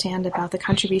understand about the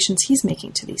contributions he's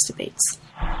making to these debates?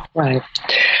 Right.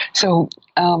 So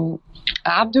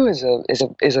Abduh is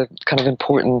a kind of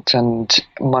important and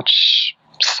much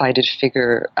cited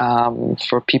figure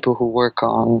for people who work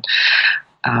on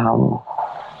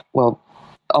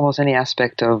almost any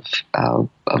aspect of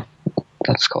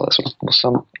let's call it sort of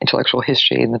Muslim intellectual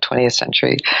history in the 20th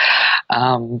century.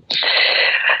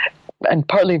 And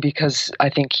partly because I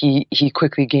think he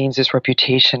quickly gains this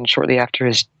reputation shortly after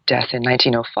his death in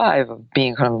 1905 of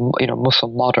being kind of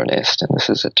Muslim modernist, and this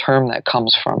is a term that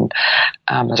comes from,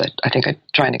 as I think I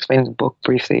try and explain in the book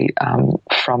briefly,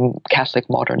 from Catholic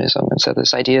modernism. And so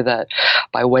this idea that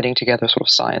by wedding together sort of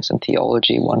science and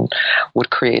theology, one would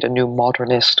create a new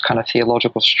modernist kind of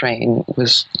theological strain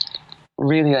was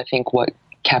really, I think, what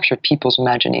captured people's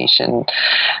imagination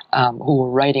who were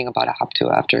writing about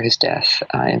Abduh after his death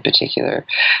in particular,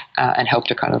 and helped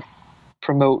to kind of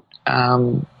promote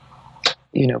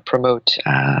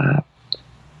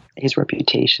his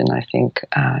reputation, I think,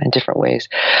 in different ways.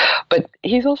 But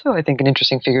he's also, I think, an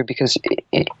interesting figure because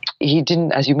he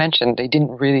didn't, as you mentioned, they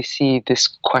didn't really see this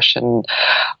question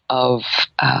of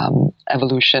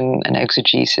evolution and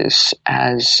exegesis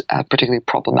as a particularly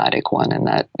problematic one, and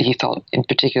that he thought in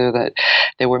particular that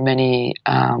there were many,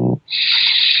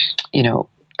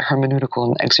 hermeneutical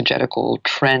and exegetical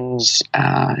trends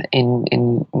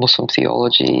in Muslim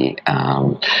theology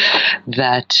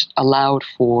that allowed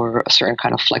for a certain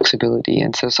kind of flexibility.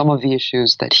 And so some of the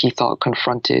issues that he thought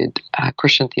confronted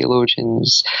Christian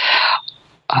theologians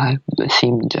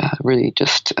seemed really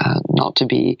just not to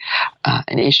be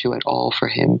an issue at all for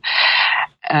him.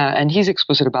 And he's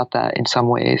explicit about that in some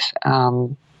ways.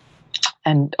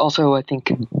 And also, I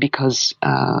think because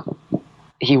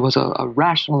he was a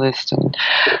rationalist and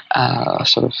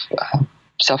sort of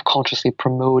self-consciously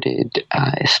promoted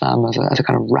Islam as a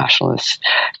kind of rationalist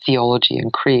theology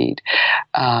and creed.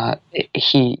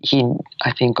 He,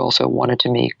 I think, also wanted to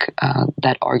make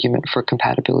that argument for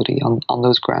compatibility on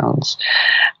those grounds.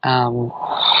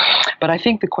 But I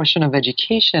think the question of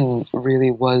education really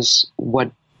was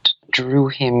what drew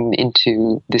him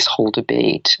into this whole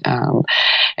debate. And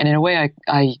in a way,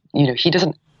 he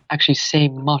doesn't actually say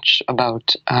much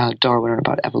about Darwin or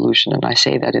about evolution, and I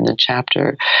say that in the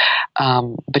chapter.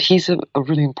 But he's a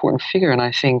really important figure, and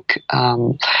I think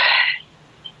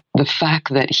the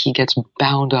fact that he gets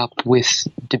bound up with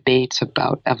debates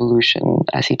about evolution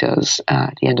as he does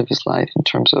at the end of his life, in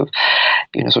terms of,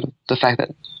 sort of the fact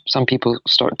that some people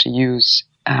start to use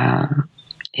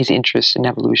his interest in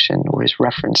evolution or his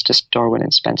reference to Darwin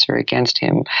and Spencer against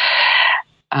him.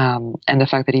 And the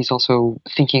fact that he's also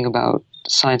thinking about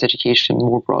science education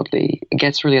more broadly, it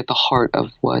gets really at the heart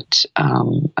of what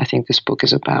I think this book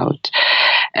is about.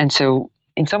 And so,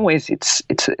 in some ways, it's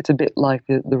a bit like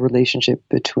the relationship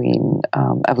between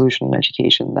evolution and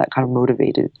education that kind of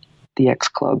motivated the X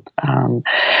Club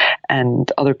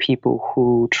and other people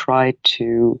who try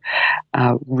to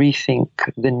rethink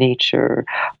the nature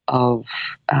of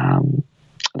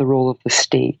the role of the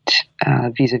state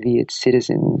vis-a-vis its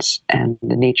citizens and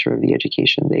the nature of the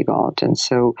education they got. And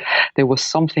so there was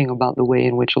something about the way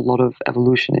in which a lot of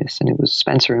evolutionists, and it was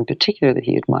Spencer in particular that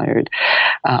he admired,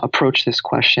 approached this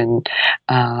question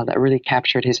that really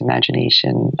captured his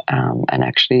imagination and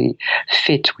actually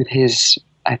fit with his,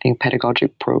 I think,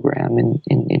 pedagogic program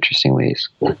in interesting ways.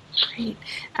 Great.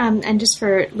 And just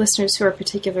for listeners who are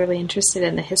particularly interested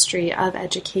in the history of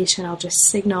education, I'll just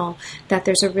signal that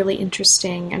there's a really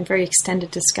interesting and very extended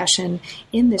discussion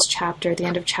in this chapter, the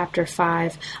end of chapter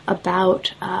 5,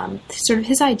 about sort of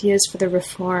his ideas for the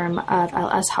reform of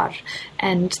Al-Azhar.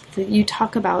 And you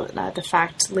talk about the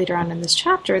fact later on in this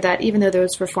chapter that even though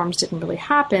those reforms didn't really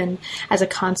happen, as a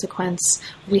consequence,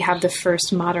 we have the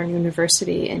first modern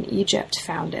university in Egypt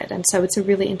founded. And so it's a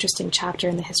really interesting chapter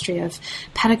in the history of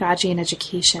pedagogy and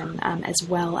education, as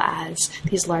well as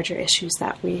these larger issues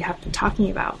that we have been talking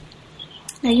about.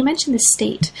 Now, you mentioned the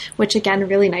state, which again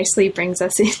really nicely brings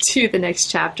us into the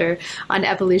next chapter on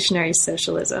evolutionary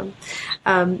socialism.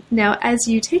 Now, as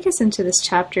you take us into this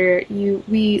chapter,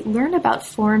 we learn about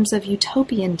forms of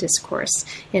utopian discourse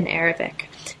in Arabic.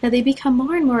 Now, they become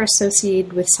more and more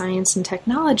associated with science and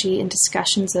technology in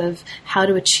discussions of how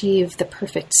to achieve the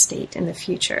perfect state in the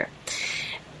future.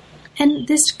 And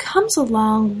this comes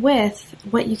along with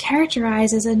what you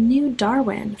characterize as a new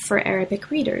Darwin for Arabic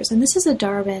readers. And this is a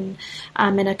Darwin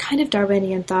and a kind of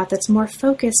Darwinian thought that's more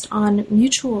focused on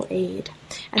mutual aid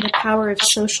and the power of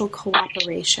social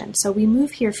cooperation. So we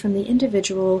move here from the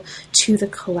individual to the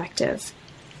collective.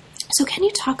 So can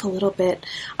you talk a little bit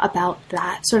about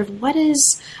that? Sort of what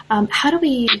is, how do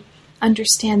we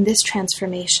understand this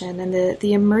transformation and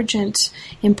the emergent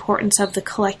importance of the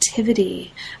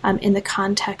collectivity in the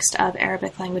context of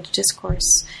Arabic language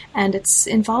discourse and its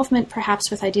involvement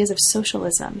perhaps with ideas of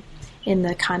socialism in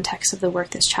the context of the work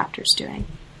this chapter is doing?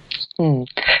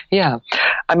 Yeah.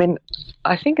 I mean,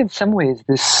 I think in some ways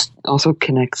this also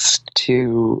connects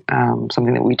to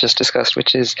something that we just discussed,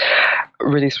 which is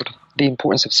really sort of the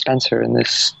importance of Spencer in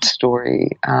this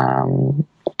story.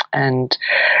 And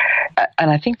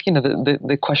I think,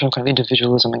 the question of kind of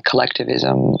individualism and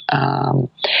collectivism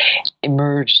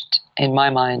emerged, in my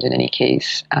mind in any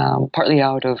case, partly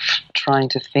out of trying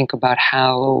to think about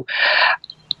how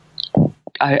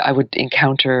I would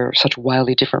encounter such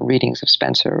wildly different readings of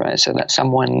Spencer, right? So that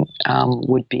someone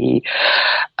would be,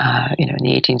 in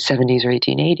the 1870s or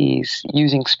 1880s,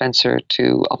 using Spencer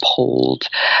to uphold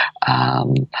a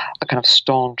kind of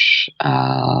staunch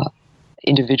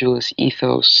individualist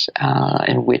ethos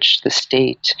in which the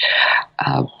state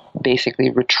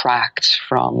basically retract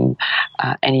from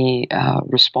any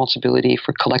responsibility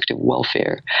for collective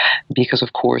welfare, because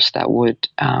of course that would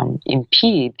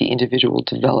impede the individual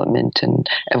development and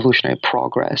evolutionary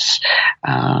progress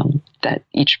that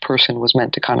each person was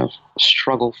meant to kind of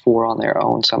struggle for on their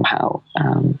own somehow,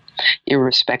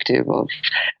 irrespective of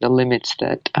the limits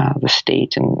that the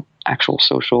state and actual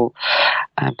social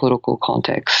and political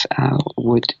context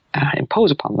would impose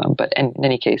upon them. But in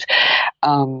any case,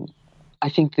 I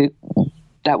think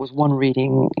that was one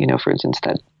reading, for instance,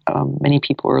 that many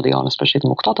people early on, especially the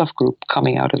Muqtataf group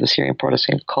coming out of the Syrian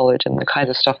Protestant College and the kinds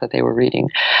of stuff that they were reading,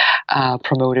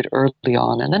 promoted early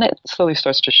on. And then it slowly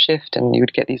starts to shift, and you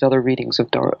would get these other readings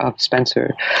of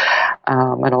Spencer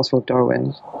and also of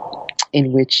Darwin,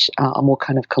 in which a more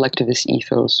kind of collectivist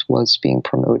ethos was being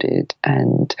promoted,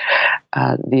 and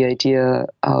the idea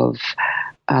of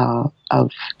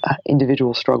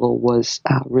individual struggle was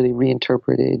really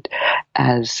reinterpreted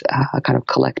as a kind of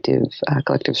collective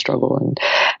struggle,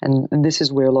 and this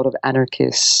is where a lot of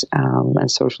anarchists and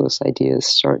socialist ideas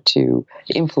start to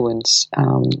influence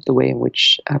the way in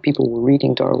which people were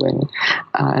reading Darwin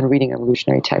and reading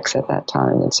evolutionary texts at that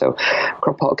time. And so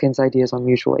Kropotkin's ideas on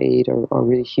mutual aid are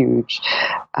really huge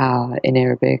in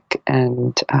Arabic,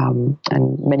 and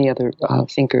many other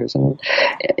thinkers, and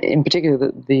in particular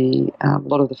the a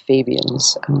lot of the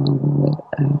Fabians,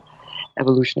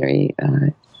 evolutionary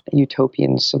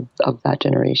utopians of that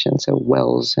generation. So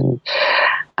Wells and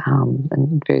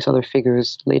various other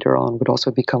figures later on would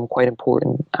also become quite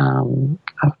important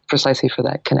precisely for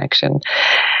that connection.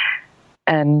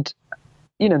 And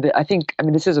I think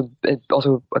this is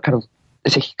also a kind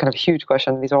of huge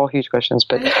question. These are all huge questions,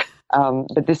 but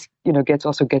this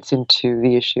gets into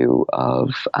the issue of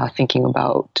thinking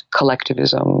about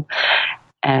collectivism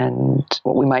and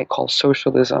what we might call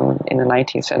socialism in the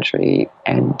 19th century,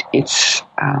 and its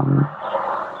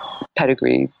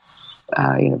pedigree,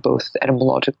 both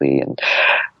etymologically and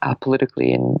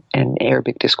politically in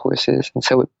Arabic discourses. And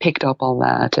so it picked up on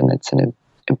that, and it's an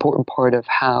important part of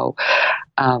how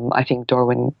I think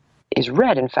Darwin is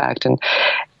read, in fact. And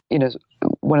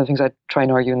one of the things I try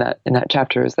and argue in that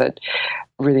chapter is that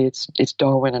really it's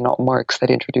Darwin and not Marx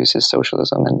that introduces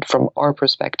socialism. And from our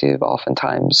perspective,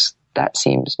 oftentimes that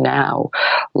seems now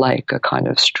like a kind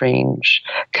of strange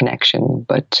connection.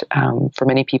 But for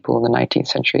many people in the 19th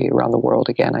century around the world,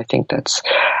 again, I think that's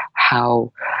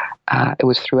how it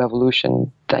was through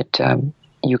evolution that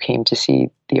you came to see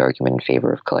the argument in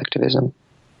favor of collectivism.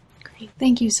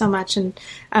 Thank you so much. And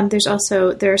there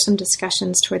are some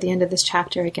discussions toward the end of this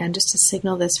chapter, again, just to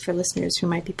signal this for listeners who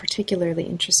might be particularly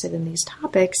interested in these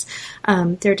topics.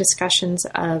 There are discussions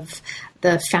of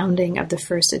the founding of the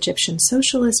first Egyptian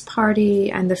Socialist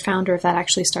Party, and the founder of that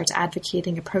actually starts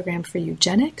advocating a program for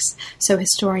eugenics. So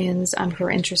historians who are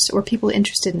interested, or people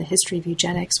interested in the history of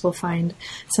eugenics, will find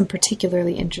some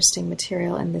particularly interesting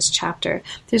material in this chapter.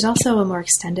 There's also a more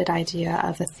extended idea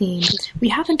of a theme we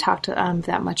haven't talked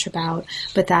that much about,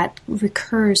 but that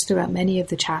recurs throughout many of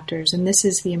the chapters, and this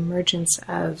is the emergence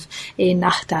of a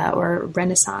Nahda, or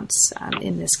Renaissance,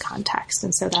 in this context.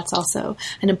 And so that's also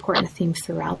an important theme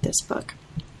throughout this book.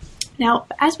 Now,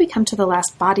 as we come to the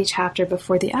last body chapter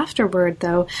before the afterword,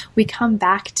 though, we come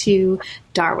back to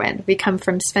Darwin. We come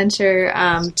from Spencer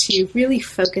to really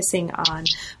focusing on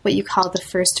what you call the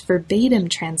first verbatim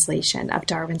translation of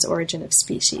Darwin's Origin of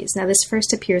Species. Now, this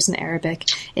first appears in Arabic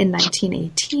in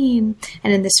 1918,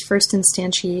 and in this first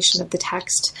instantiation of the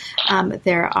text,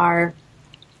 there are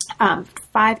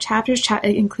 5 chapters.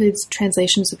 It includes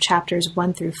translations of chapters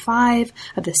 1 through 5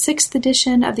 of the 6th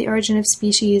edition of The Origin of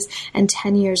Species, and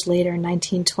 10 years later, in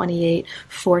 1928,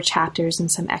 4 chapters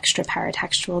and some extra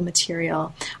paratextual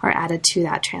material are added to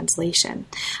that translation.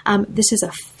 This is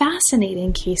a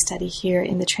fascinating case study here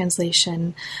in the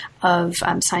translation of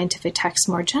scientific texts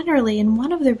more generally, and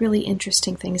one of the really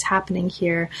interesting things happening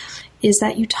here is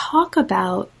that you talk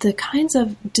about the kinds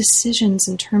of decisions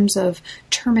in terms of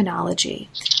terminology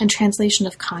and translation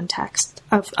of context,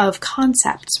 of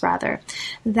concepts rather,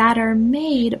 that are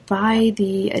made by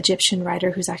the Egyptian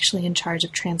writer who's actually in charge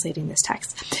of translating this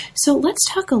text. So let's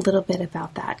talk a little bit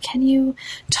about that. Can you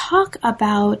talk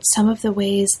about some of the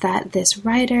ways that this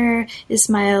writer,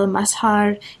 Ismail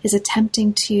Mazhar, is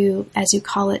attempting to, as you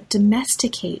call it,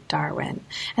 domesticate Darwin,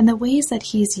 and the ways that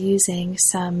he's using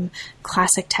some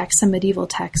classic texts, some medieval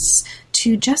texts,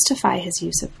 to justify his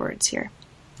use of words here?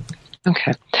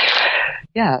 Okay.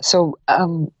 Yeah, so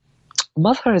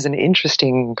Mazhar is an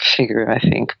interesting figure, I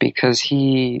think, because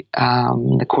he,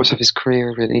 in the course of his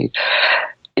career, really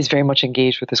is very much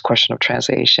engaged with this question of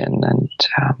translation, and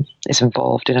is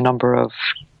involved in a number of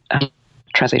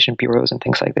translation bureaus and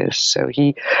things like this. So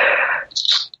he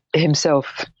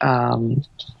himself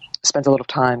spends a lot of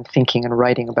time thinking and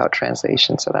writing about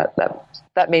translation. So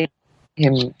that made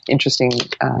him interesting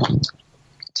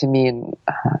to me in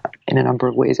a number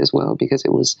of ways as well, because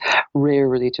it was rare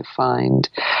really to find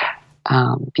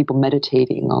people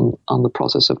meditating on the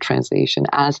process of translation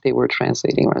as they were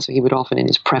translating. Right? So he would often, in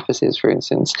his prefaces, for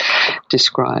instance,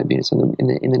 describe, so in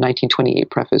the 1928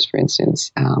 preface, for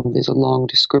instance, there's a long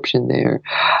description there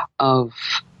of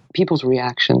people's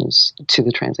reactions to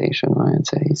the translation. Right?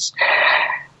 So he's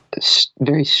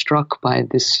very struck by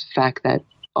this fact that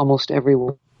almost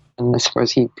everyone, as far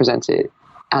as he presents it,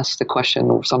 asks the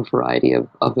question, or some variety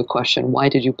of the question, why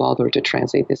did you bother to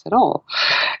translate this at all?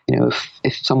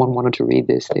 If someone wanted to read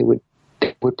this, they would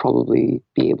probably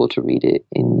be able to read it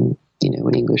in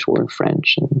English or in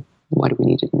French, and why do we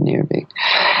need it in Arabic?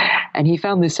 And he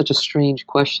found this such a strange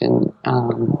question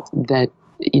that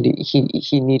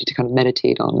he needed to kind of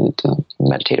meditate upon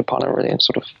it really, and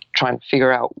sort of try and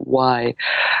figure out why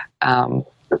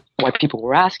people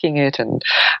were asking it, and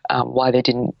why they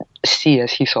didn't see,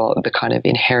 as he saw, the kind of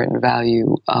inherent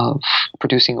value of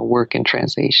producing a work in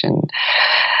translation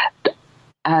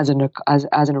as an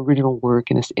original work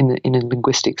in a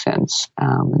linguistic sense.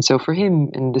 And so for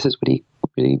him, and this is what he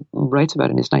really writes about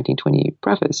in his 1928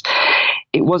 preface,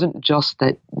 it wasn't just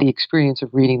that the experience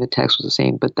of reading the text was the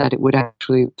same, but that it would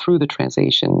actually, through the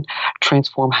translation,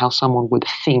 transform how someone would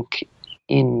think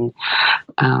in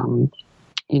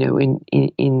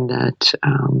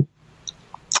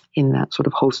that sort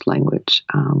of host language.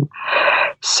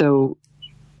 So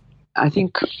I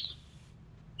think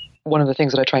one of the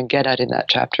things that I try and get at in that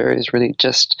chapter is really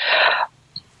just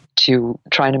to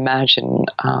try and imagine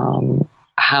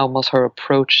how Mazhar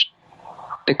approached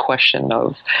the question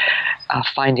of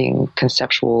finding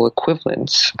conceptual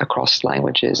equivalents across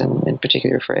languages, and in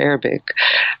particular for Arabic,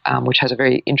 which has a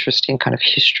very interesting kind of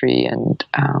history and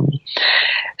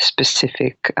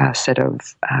specific set of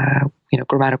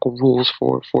grammatical rules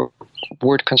for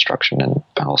word construction, and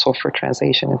also for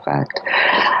translation, in fact.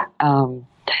 And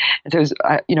so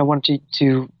I wanted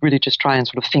to really just try and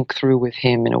sort of think through with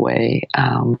him in a way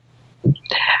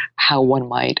how one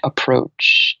might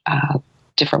approach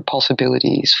different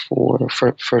possibilities for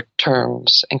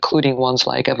terms, including ones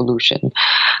like evolution,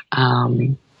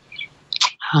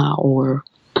 or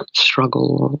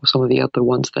struggle, or some of the other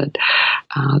ones that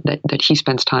he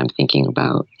spends time thinking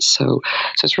about. So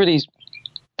it's really,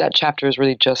 that chapter is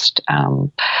really just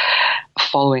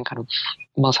following kind of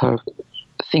Mazhar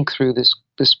think through this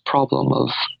problem of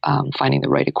finding the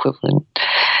right equivalent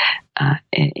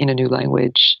in a new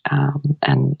language,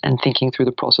 and thinking through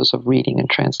the process of reading and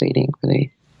translating,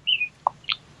 really.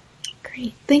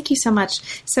 Great. Thank you so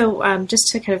much. So just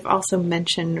to kind of also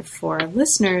mention for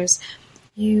listeners,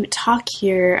 you talk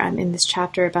here in this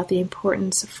chapter about the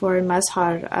importance for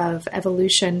Mazhar of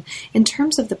evolution in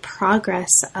terms of the progress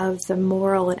of the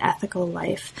moral and ethical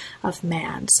life of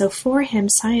man. So for him,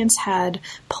 science had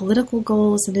political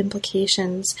goals and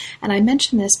implications. And I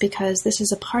mention this because this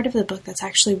is a part of the book that's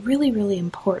actually really, really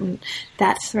important,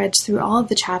 that threads through all of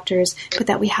the chapters, but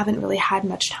that we haven't really had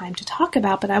much time to talk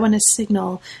about. But I want to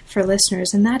signal for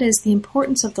listeners, and that is the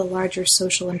importance of the larger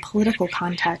social and political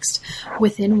context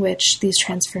within which these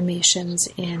transformations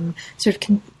in sort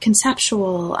of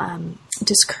conceptual,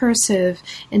 discursive,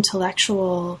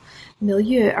 intellectual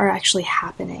milieu are actually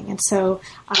happening. And so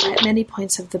at many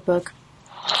points of the book,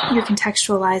 you're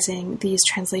contextualizing these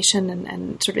translation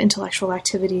and sort of intellectual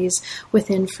activities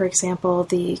within, for example,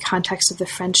 the context of the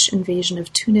French invasion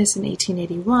of Tunis in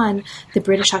 1881, the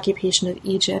British occupation of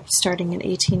Egypt starting in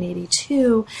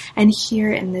 1882, and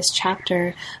here in this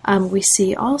chapter, we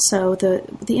see also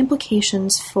the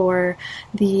implications for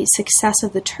the success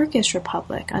of the Turkish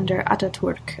Republic under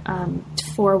Ataturk,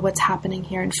 for what's happening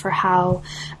here, and for how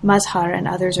Mazhar and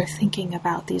others are thinking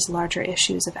about these larger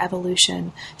issues of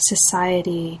evolution,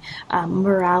 society,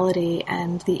 morality,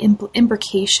 and the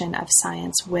imbrication of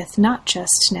science with not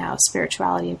just now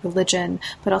spirituality, religion,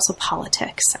 but also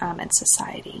politics and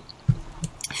society.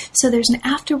 So there's an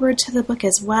afterword to the book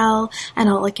as well, and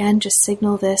I'll again just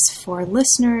signal this for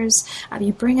listeners.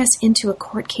 You bring us into a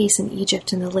court case in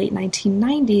Egypt in the late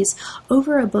 1990s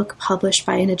over a book published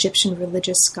by an Egyptian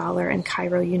religious scholar and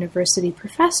Cairo University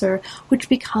professor, which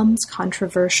becomes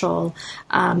controversial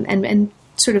and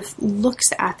sort of looks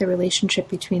at the relationship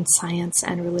between science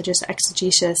and religious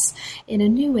exegesis in a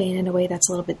new way and in a way that's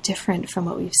a little bit different from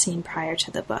what we've seen prior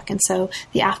to the book. And so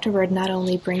the afterword not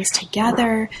only brings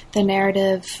together the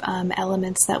narrative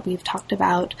elements that we've talked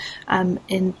about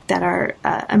that are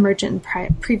emergent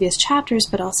in previous chapters,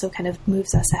 but also kind of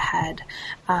moves us ahead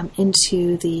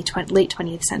into the late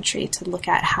 20th century to look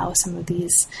at how some of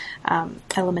these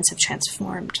elements have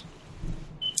transformed.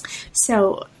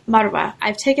 So, Marwa,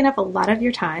 I've taken up a lot of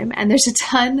your time, and there's a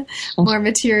ton more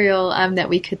material that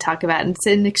we could talk about. And it's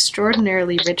an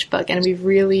extraordinarily rich book, and we've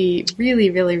really, really,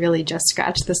 really, really just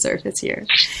scratched the surface here.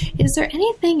 Is there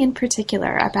anything in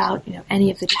particular about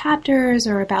any of the chapters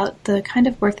or about the kind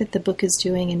of work that the book is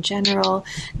doing in general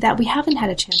that we haven't had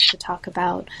a chance to talk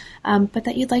about, but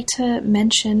that you'd like to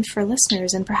mention for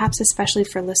listeners, and perhaps especially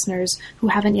for listeners who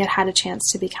haven't yet had a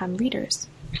chance to become readers?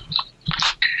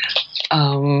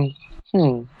 I'm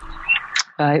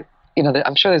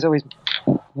sure there's always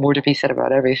more to be said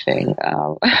about everything,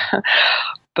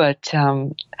 but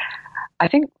I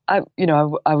think I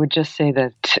would just say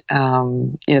that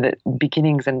that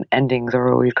beginnings and endings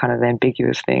are always kind of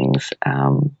ambiguous things,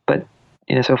 but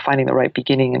so finding the right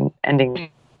beginning and ending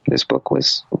this book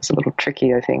was a little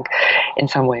tricky, I think, in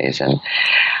some ways, and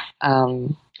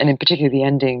in particular the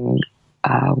ending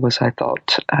was, I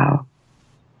thought,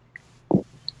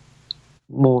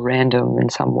 more random in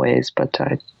some ways, but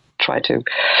I try to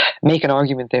make an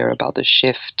argument there about the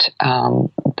shift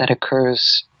that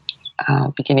occurs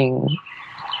beginning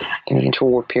in the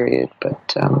interwar period,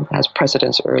 but has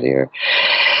precedence earlier,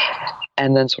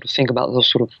 and then sort of think about those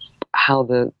sort of how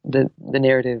the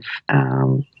narrative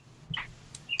and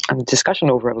the discussion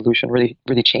over evolution really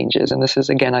changes. And this is,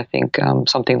 again, I think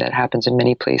something that happens in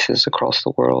many places across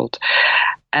the world.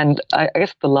 And I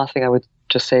guess the last thing I would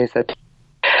just say is that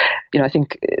I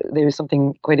think there is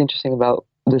something quite interesting about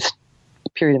this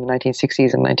period in the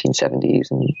 1960s and 1970s,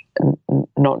 and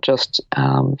not just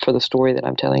for the story that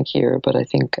I'm telling here, but I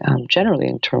think generally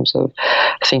in terms of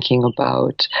thinking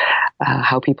about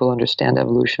how people understand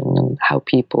evolution and how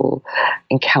people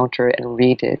encounter and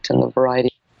read it, and the variety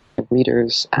of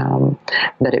readers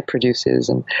that it produces.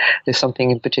 And there's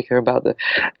something in particular about the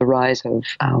rise of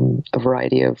a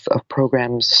variety of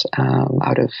programs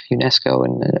out of UNESCO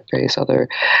and various other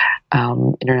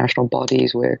international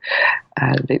bodies where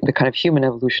the kind of human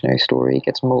evolutionary story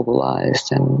gets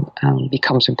mobilized and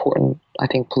becomes important, I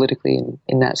think, politically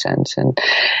in that sense. And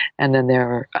then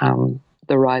there are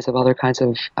the rise of other kinds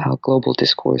of global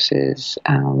discourses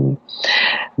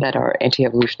that are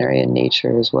anti-evolutionary in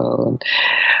nature as well,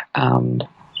 and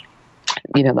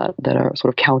that are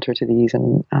sort of counter to these,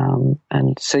 and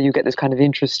so you get this kind of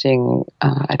interesting,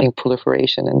 I think,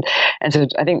 proliferation, and so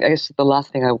I guess the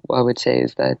last thing I would say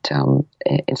is that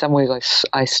in some ways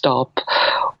I stop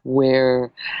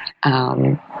where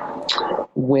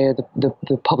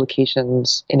the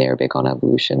publications in Arabic on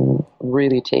evolution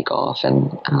really take off,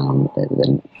 and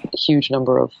the huge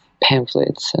number of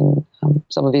pamphlets, and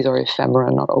some of these are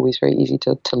ephemera, not always very easy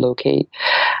to locate,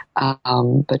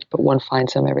 but one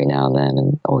finds them every now and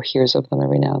then, or hears of them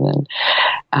every now and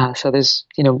then. So there's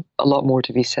a lot more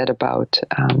to be said about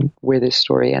where this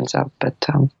story ends up, but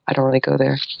I don't really go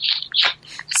there.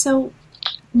 So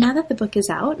now that the book is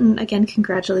out, and again,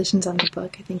 congratulations on the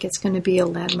book. I think it's going to be a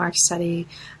landmark study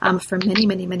for many,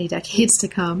 many, many decades to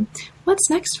come. What's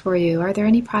next for you? Are there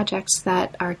any projects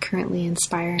that are currently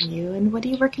inspiring you, and what are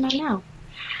you working on now?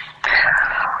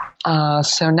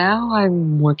 So now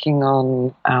I'm working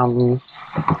on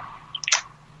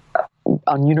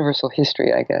universal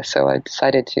history, I guess. So I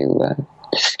decided to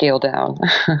scale down.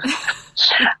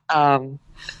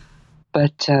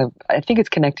 But I think it's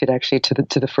connected actually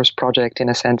to the first project in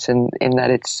a sense, in that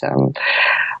it's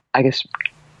I guess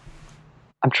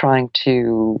I'm trying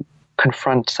to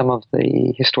confront some of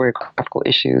the historiographical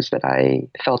issues that I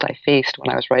felt I faced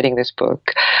when I was writing this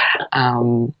book,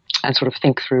 and sort of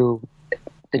think through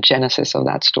the genesis of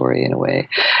that story in a way,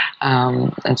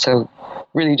 and so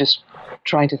really just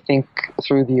trying to think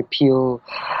through the appeal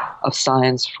of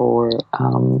science for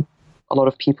a lot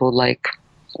of people like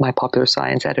my popular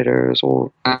science editors, or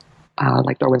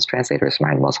like Darwin's translator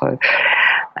Ismail Mazhar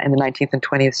in the 19th and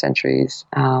 20th centuries,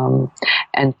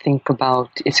 and think about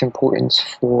its importance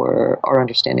for our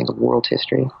understanding of world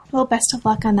history. Well, best of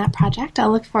luck on that project.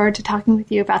 I'll look forward to talking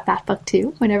with you about that book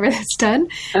too, whenever that's done.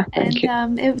 Thank you.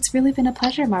 It's really been a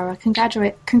pleasure, Marwa.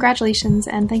 Congratulations,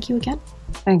 and thank you again.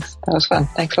 Thanks. That was fun.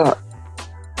 Thanks a lot.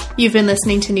 You've been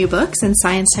listening to New Books in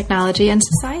Science, Technology, and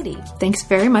Society. Thanks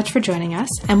very much for joining us,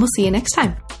 and we'll see you next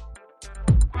time.